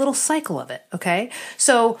needed that little cycle of it. Okay.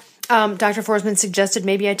 So Dr. Forsman suggested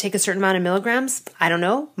maybe I take a certain amount of milligrams. I don't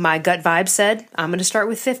know. My gut vibe said I'm going to start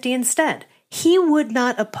with 50 instead. He would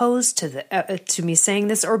not oppose to me saying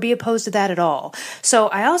this or be opposed to that at all. So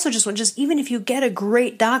I also just want, even if you get a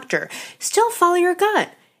great doctor, still follow your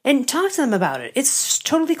gut and talk to them about it. It's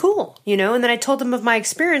totally cool, And then I told him of my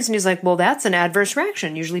experience, and he's like, well, that's an adverse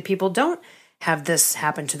reaction. Usually people don't have this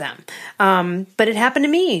happen to them. But it happened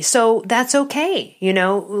to me. So that's okay.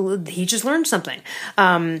 He just learned something.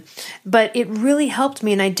 But it really helped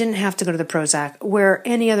me, and I didn't have to go to the Prozac, where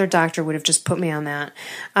any other doctor would have just put me on that.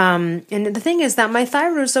 And the thing is that my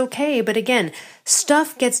thyroid is okay. But again,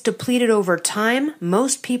 stuff gets depleted over time.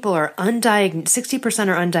 Most people are undiagnosed. 60%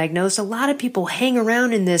 are undiagnosed. A lot of people hang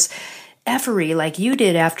around in this effery like you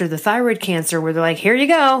did after the thyroid cancer, where they're like, here you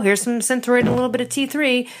go, here's some Synthroid and a little bit of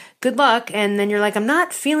T3, good luck. And then you're like, I'm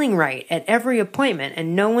not feeling right at every appointment,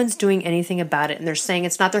 and no one's doing anything about it. And they're saying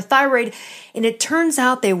it's not their thyroid. And it turns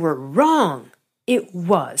out they were wrong. It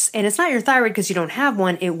was. And it's not your thyroid because you don't have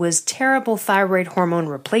one. It was terrible thyroid hormone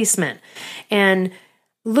replacement. And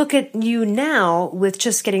look at you now with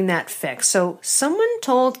just getting that fixed. So someone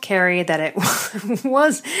told Carrie that it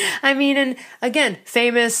was, and again,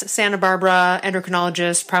 famous Santa Barbara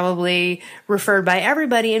endocrinologist, probably referred by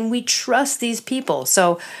everybody, and we trust these people.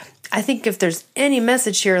 So I think if there's any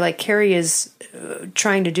message here, like Carrie is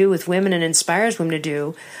trying to do with women and inspires women to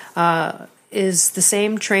do, is the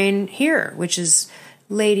same train here, which is,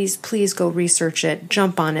 ladies, please go research it,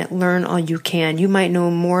 jump on it, learn all you can. You might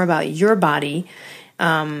know more about your body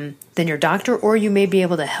than your doctor, or you may be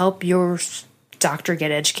able to help your doctor get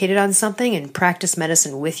educated on something and practice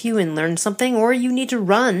medicine with you and learn something, or you need to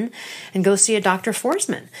run and go see a Dr.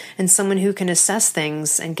 Forsman and someone who can assess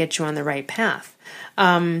things and get you on the right path.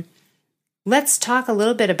 Let's talk a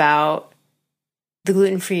little bit about the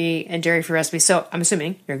gluten-free and dairy-free recipe. So I'm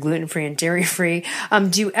assuming you're gluten-free and dairy-free.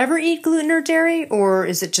 Do you ever eat gluten or dairy, or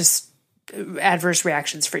is it just adverse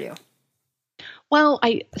reactions for you? Well,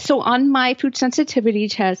 so on my food sensitivity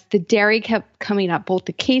test, the dairy kept coming up, both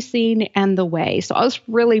the casein and the whey. So I was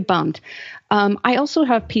really bummed. I also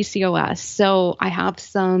have PCOS, so I have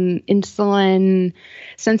some insulin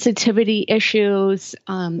sensitivity issues,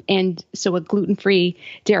 and so a gluten-free,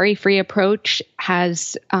 dairy-free approach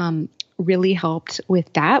has really helped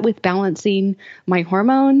with that, with balancing my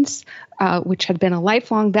hormones, which had been a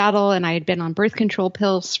lifelong battle, and I had been on birth control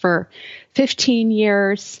pills for 15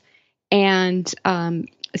 years. And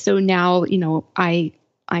so now,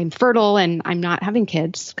 I'm fertile and I'm not having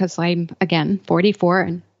kids because I'm, again, 44,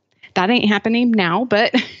 and that ain't happening now.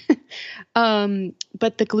 But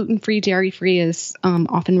but the gluten-free, dairy-free is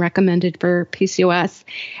often recommended for PCOS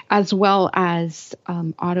as well as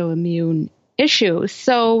autoimmune issues.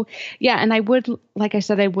 So yeah, and like I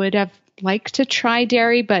said, I would have liked to try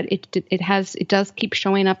dairy, but it does keep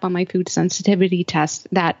showing up on my food sensitivity test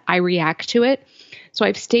that I react to it. So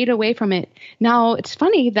I've stayed away from it. Now, it's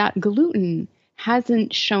funny that gluten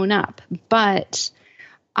hasn't shown up, but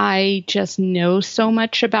I just know so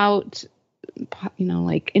much about,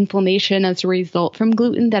 like inflammation as a result from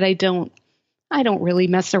gluten that I don't really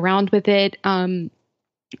mess around with it.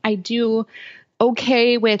 I do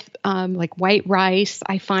okay with like white rice.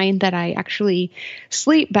 I find that I actually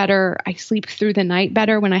sleep better. I sleep through the night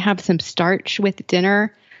better when I have some starch with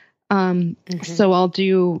dinner. So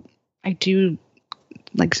I do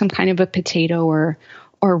like some kind of a potato or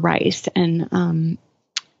rice, and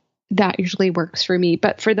that usually works for me.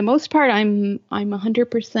 But for the most part, I'm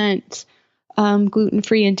 100%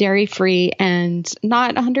 gluten-free and dairy-free, and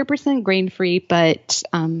not 100% grain-free. But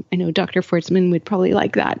I know Dr. Fortsman would probably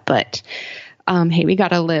like that. But hey, we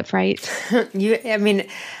gotta live, right? Again,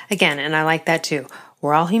 and I like that too.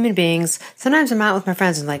 We're all human beings. Sometimes I'm out with my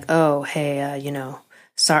friends and like, oh, hey,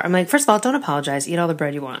 sorry. I'm like, first of all, don't apologize. Eat all the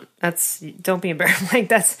bread you want. Don't be embarrassed. Like,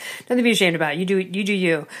 that's nothing to be ashamed about. You do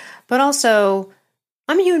you. But also,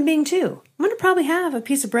 I'm a human being too. I'm going to probably have a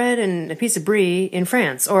piece of bread and a piece of brie in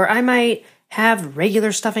France, or I might have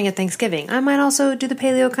regular stuffing at Thanksgiving. I might also do the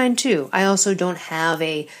paleo kind too. I also don't have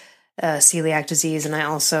a celiac disease, and I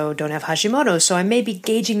also don't have Hashimoto's, so I may be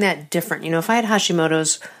gauging that different. If I had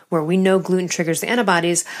Hashimoto's, where we know gluten triggers the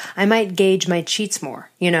antibodies, I might gauge my cheats more.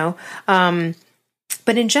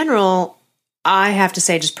 But in general, I have to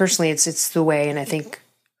say, just personally, it's the way, and I think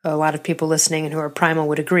a lot of people listening and who are primal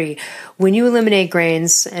would agree. When you eliminate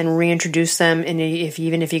grains and reintroduce them, and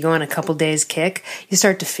even if you go on a couple days kick, you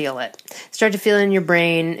start to feel it. Start to feel it in your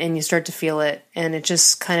brain, and you start to feel it, and it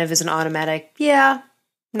just kind of is an automatic, yeah,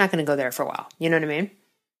 I'm not going to go there for a while. You know what I mean?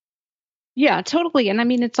 Yeah, totally. And I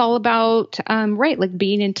mean, it's all about, right, like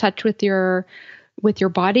being in touch with your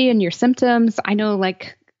body and your symptoms. I know,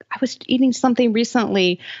 like, I was eating something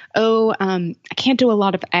recently. I can't do a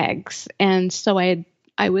lot of eggs. And so I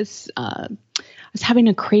was having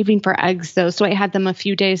a craving for eggs though. So I had them a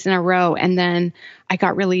few days in a row, and then I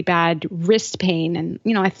got really bad wrist pain. And,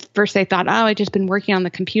 at first I thought, I just been working on the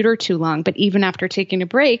computer too long. But even after taking a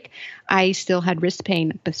break, I still had wrist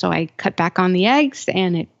pain. So I cut back on the eggs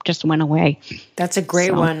and it just went away. That's a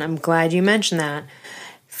great one. I'm glad you mentioned that.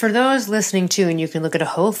 For those listening too, and you can look at a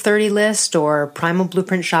Whole30 list or Primal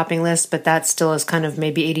Blueprint shopping list, but that still is kind of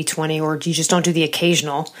maybe 80-20, or you just don't do the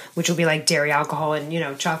occasional, which will be like dairy, alcohol, and,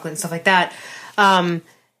 chocolate and stuff like that.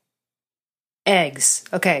 Eggs.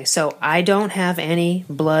 Okay, so I don't have any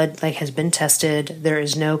blood has been tested. There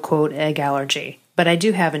is no, quote, egg allergy, but I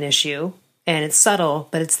do have an issue, and it's subtle,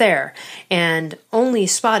 but it's there, and only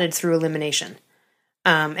spotted through elimination.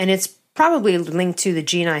 And it's probably linked to the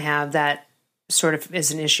gene I have that sort of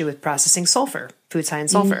is an issue with processing sulfur, foods high in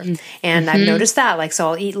sulfur. Mm-hmm. And I've noticed that, so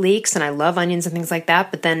I'll eat leeks and I love onions and things like that,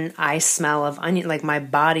 but then I smell of onion, my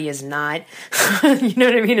body is not, you know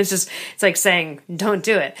what I mean? It's like saying, don't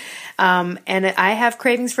do it. And I have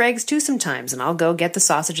cravings for eggs too sometimes, and I'll go get the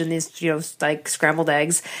sausage and these, scrambled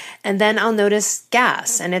eggs, and then I'll notice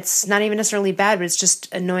gas, and it's not even necessarily bad, but it's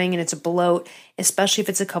just annoying, and it's a bloat, especially if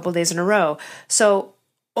it's a couple days in a row. So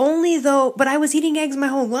but I was eating eggs my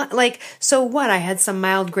whole life. So what? I had some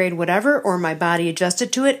mild grade whatever, or my body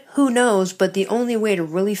adjusted to it. Who knows? But the only way to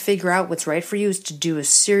really figure out what's right for you is to do a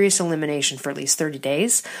serious elimination for at least 30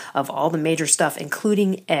 days of all the major stuff,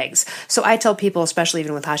 including eggs. So I tell people, especially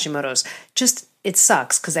even with Hashimoto's, it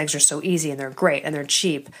sucks because eggs are so easy and they're great and they're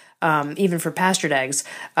cheap. Even for pastured eggs,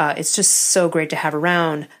 it's just so great to have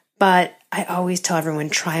around. But I always tell everyone,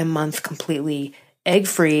 try a month completely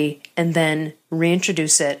egg-free, and then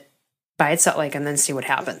reintroduce it by itself, and then see what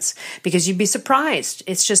happens. Because you'd be surprised.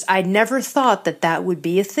 It's just, I never thought that would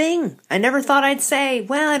be a thing. I never thought I'd say,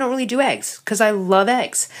 well, I don't really do eggs, because I love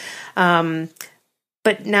eggs.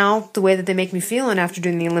 But now the way that they make me feel, and after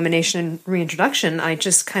doing the elimination and reintroduction, I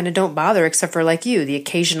just kind of don't bother, except for like you, the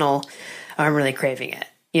occasional, oh, I'm really craving it.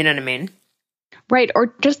 You know what I mean? Right.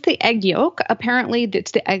 Or just the egg yolk. Apparently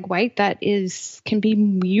it's the egg white that can be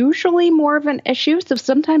usually more of an issue. So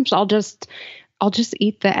sometimes I'll just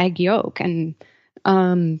eat the egg yolk, and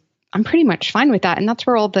I'm pretty much fine with that. And that's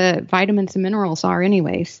where all the vitamins and minerals are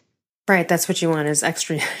anyways. Right. That's what you want, is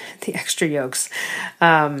the extra yolks.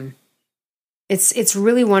 It's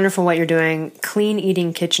really wonderful what you're doing.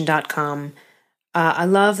 CleanEatingKitchen.com. I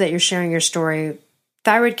love that you're sharing your story.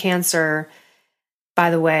 Thyroid cancer, by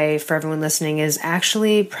the way, for everyone listening, is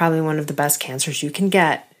actually probably one of the best cancers you can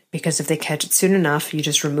get, because if they catch it soon enough, you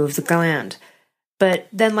just remove the gland. But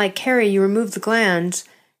then, like Carrie, you remove the gland,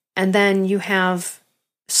 and then you have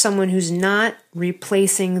someone who's not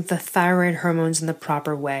replacing the thyroid hormones in the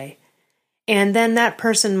proper way. And then that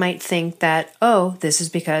person might think that, oh, this is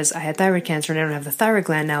because I had thyroid cancer and I don't have the thyroid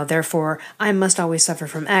gland now, therefore I must always suffer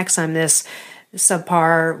from X. I'm this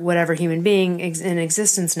subpar whatever human being in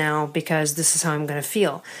existence now because this is how I'm going to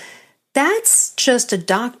feel. That's just a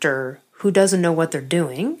doctor who doesn't know what they're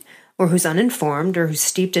doing, or who's uninformed, or who's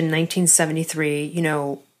steeped in 1973,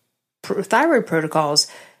 thyroid protocols.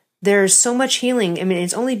 There's so much healing. I mean,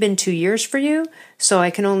 it's only been 2 years for you, so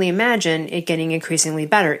I can only imagine it getting increasingly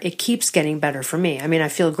better. It keeps getting better for me. I mean, I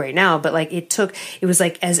feel great now, but like it was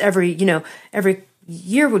like as every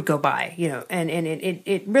year would go by, and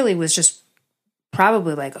it really was just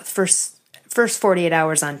probably like first 48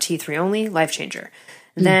 hours on T3 only, life changer.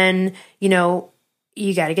 Then,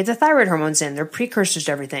 you got to get the thyroid hormones in. They're precursors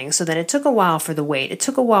to everything. So then it took a while for the weight. It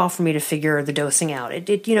took a while for me to figure the dosing out.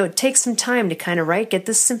 It takes some time to kind of, get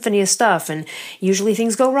this symphony of stuff. And usually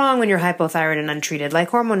things go wrong when you're hypothyroid and untreated, like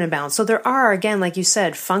hormone imbalance. So there are, again, like you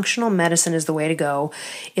said, functional medicine is the way to go.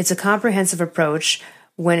 It's a comprehensive approach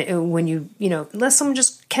when you unless someone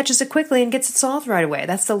just catches it quickly and gets it solved right away.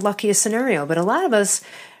 That's the luckiest scenario. But a lot of us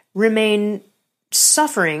remain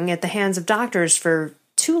suffering at the hands of doctors for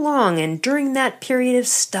too long, and during that period of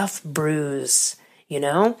stuff brews,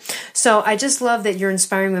 So I just love that you're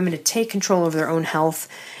inspiring women to take control of their own health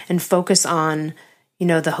and focus on, the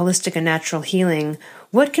holistic and natural healing.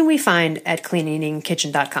 What can we find at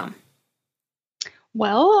cleaneatingkitchen.com?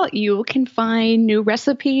 Well, you can find new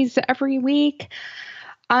recipes every week.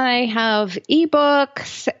 I have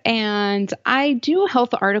ebooks and I do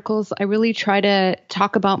health articles. I really try to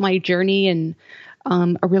talk about my journey in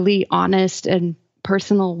a really honest and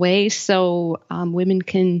personal way, so women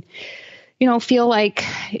can, feel like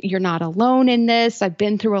you're not alone in this. I've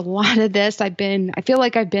been through a lot of this. I feel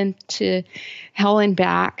like I've been to hell and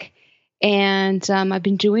back, and I've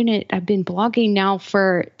been doing it. I've been blogging now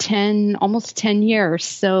for almost 10 years.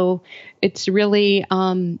 So it's really,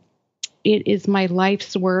 it is my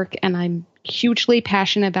life's work, and I'm hugely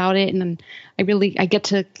passionate about it. And I get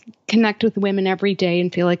to connect with women every day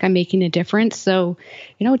and feel like I'm making a difference. So,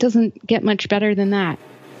 it doesn't get much better than that.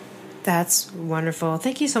 That's wonderful.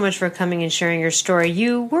 Thank you so much for coming and sharing your story.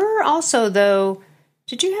 You were also, though,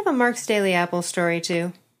 did you have a Mark's Daily Apple story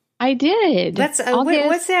too? I did. What's that?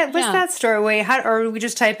 What's that story? Wait, or we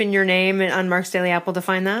just type in your name on Mark's Daily Apple to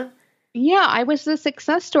find that? Yeah, I was the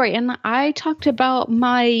success story, and I talked about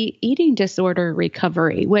my eating disorder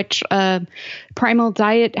recovery, which Primal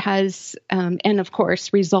Diet has, and of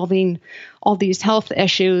course, resolving all these health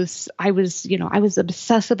issues. I was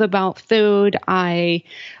obsessive about food. I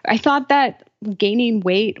thought that gaining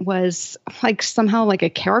weight was like somehow like a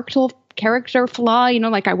character flaw,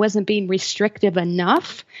 like I wasn't being restrictive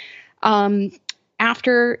enough.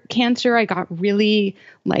 After cancer, I got really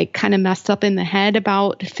kind of messed up in the head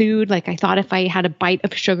about food. Like I thought if I had a bite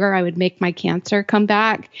of sugar, I would make my cancer come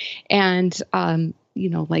back. And,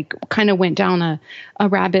 kind of went down a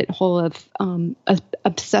rabbit hole of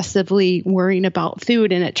obsessively worrying about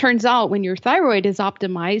food. And it turns out when your thyroid is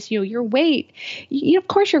optimized, your weight, of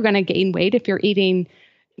course you're going to gain weight if you're eating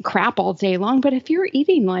crap all day long. But if you're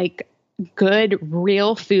eating good,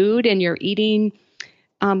 real food, and you're eating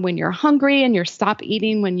when you're hungry, and you stop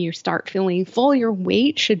eating when you start feeling full, your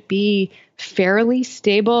weight should be fairly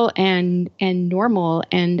stable and normal.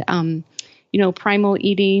 And, primal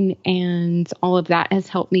eating and all of that has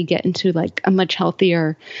helped me get into a much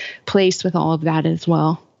healthier place with all of that as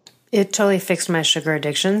well. It totally fixed my sugar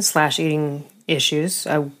addiction / eating issues.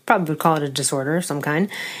 I probably would call it a disorder of some kind.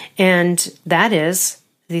 And that is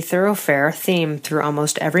the thoroughfare theme through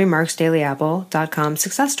almost every marksdailyapple.com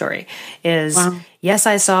success story is, wow, yes,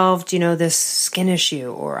 I solved, this skin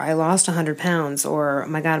issue, or I lost 100 pounds, or, oh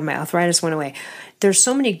my God, my arthritis went away. There's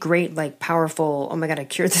so many great, powerful, oh my God, I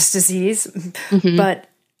cured this disease. Mm-hmm. But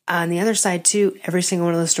on the other side too, every single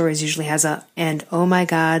one of those stories usually has and oh my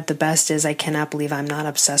God, the best is I cannot believe I'm not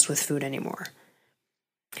obsessed with food anymore.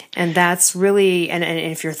 And that's really, and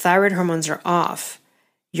if your thyroid hormones are off,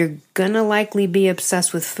 you're going to likely be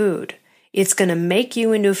obsessed with food. It's going to make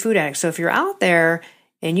you into a food addict. So if you're out there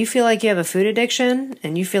and you feel like you have a food addiction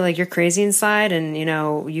and you feel like you're crazy inside and,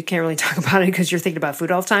 you can't really talk about it because you're thinking about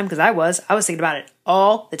food all the time, because I was thinking about it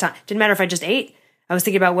all the time. Didn't matter if I just ate. I was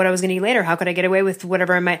thinking about what I was going to eat later. How could I get away with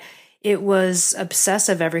whatever I might? It was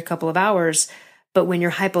obsessive every couple of hours. But when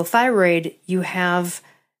you're hypothyroid,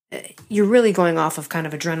 you're really going off of kind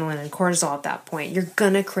of adrenaline and cortisol at that point. You're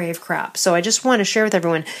going to crave crap. So I just want to share with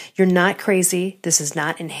everyone, you're not crazy. This is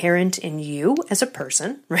not inherent in you as a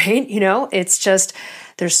person, right? It's just,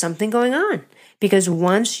 there's something going on. Because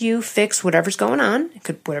once you fix whatever's going on,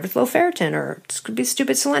 whatever's low ferritin, or it could be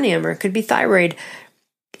stupid selenium, or it could be thyroid,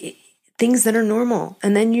 things that are normal.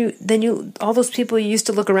 And then you, all those people you used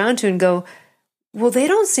to look around to and go, well, they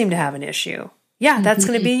don't seem to have an issue. Yeah, that's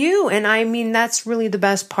going to be you. And I mean, that's really the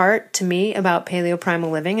best part to me about paleo primal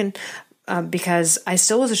living. And because I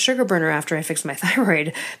still was a sugar burner after I fixed my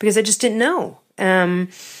thyroid, because I just didn't know. And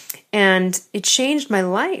it changed my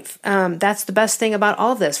life. That's the best thing about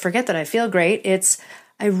all of this. Forget that I feel great.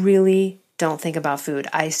 I really don't think about food.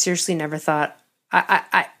 I seriously never thought,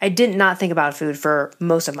 I did not think about food for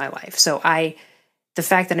most of my life. So the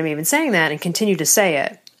fact that I'm even saying that and continue to say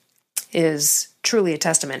it is truly a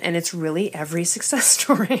testament. And it's really every success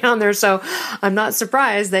story on there. So I'm not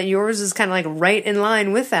surprised that yours is kind of like right in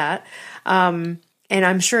line with that. And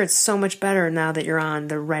I'm sure it's so much better now that you're on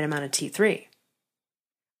the right amount of T3.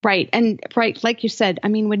 Right. And like you said, I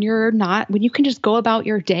mean, when you can just go about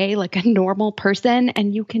your day like a normal person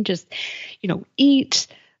and you can just, eat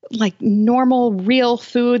like normal, real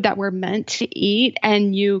food that we're meant to eat,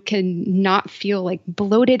 and you can not feel like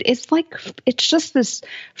bloated. It's just this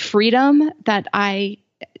freedom that I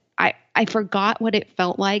forgot what it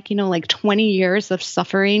felt like, like 20 years of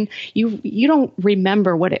suffering. You don't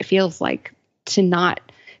remember what it feels like to not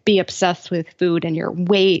be obsessed with food and your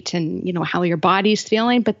weight and, how your body's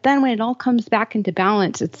feeling. But then when it all comes back into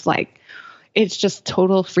balance, it's just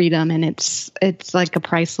total freedom, and it's like a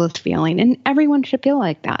priceless feeling, and everyone should feel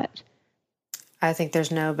like that. I think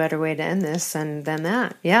there's no better way to end this than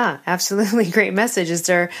that. Yeah, absolutely. Great message. Is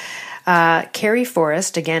there Carrie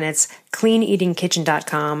Forrest? Again, it's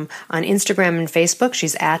cleaneatingkitchen.com. On Instagram and Facebook,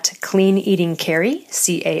 she's at cleaneatingcarrie,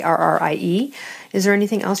 Carrie. Is there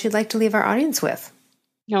anything else you'd like to leave our audience with?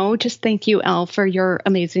 No, just thank you, Elle, for your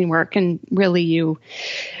amazing work. And really, you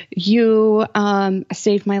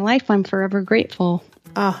saved my life. I'm forever grateful.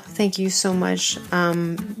 Oh, thank you so much.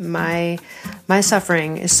 My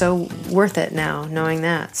suffering is so worth it now, knowing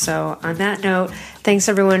that. So on that note, thanks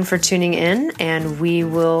everyone for tuning in, and we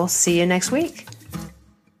will see you next week.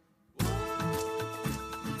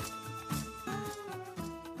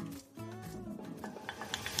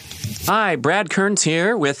 Hi, Brad Kearns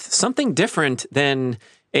here with something different than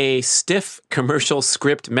a stiff commercial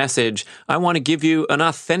script message. I want to give you an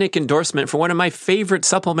authentic endorsement for one of my favorite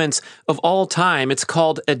supplements of all time. It's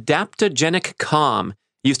called Adaptogenic Calm.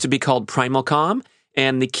 Used to be called Primal Calm,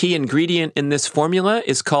 and the key ingredient in this formula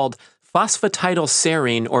is called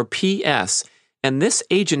phosphatidylserine, or PS. And this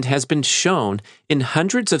agent has been shown in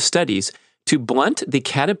hundreds of studies to blunt the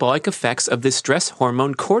catabolic effects of the stress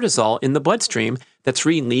hormone cortisol in the bloodstream that's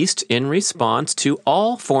released in response to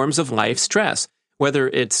all forms of life stress. Whether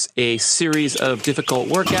it's a series of difficult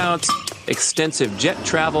workouts, extensive jet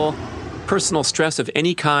travel, personal stress of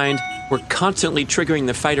any kind, we're constantly triggering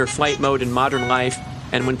the fight or flight mode in modern life.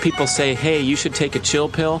 And when people say, hey, you should take a chill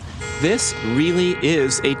pill, this really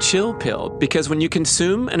is a chill pill, because when you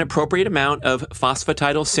consume an appropriate amount of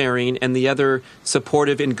phosphatidylserine and the other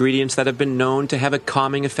supportive ingredients that have been known to have a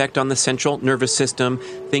calming effect on the central nervous system,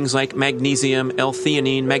 things like magnesium,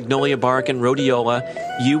 L-theanine, magnolia bark, and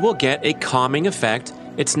rhodiola, you will get a calming effect.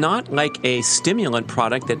 It's not like a stimulant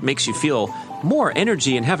product that makes you feel more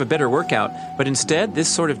energy and have a better workout, but instead this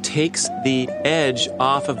sort of takes the edge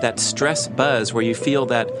off of that stress buzz where you feel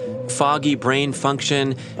that foggy brain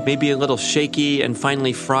function, maybe a little shaky and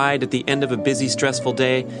finally fried at the end of a busy, stressful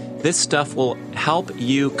day. This stuff will help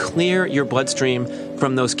you clear your bloodstream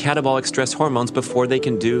from those catabolic stress hormones before they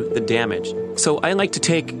can do the damage. So I like to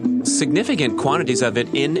take significant quantities of it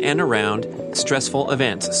in and around stressful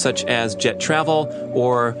events, such as jet travel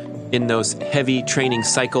or in those heavy training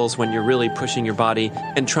cycles when you're really pushing your body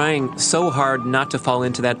and trying so hard not to fall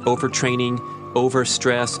into that overtraining,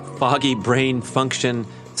 overstress, foggy brain function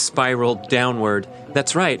spiral downward.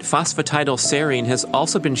 That's right, phosphatidylserine has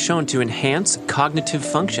also been shown to enhance cognitive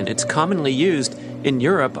function. It's commonly used in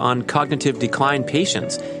Europe on cognitive decline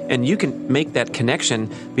patients. And you can make that connection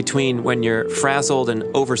between when you're frazzled and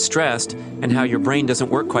overstressed and how your brain doesn't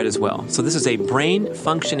work quite as well. So this is a brain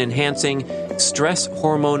function enhancing, stress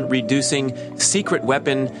hormone reducing, secret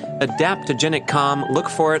weapon, adaptogenic calm. Look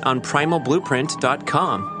for it on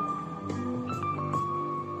primalblueprint.com.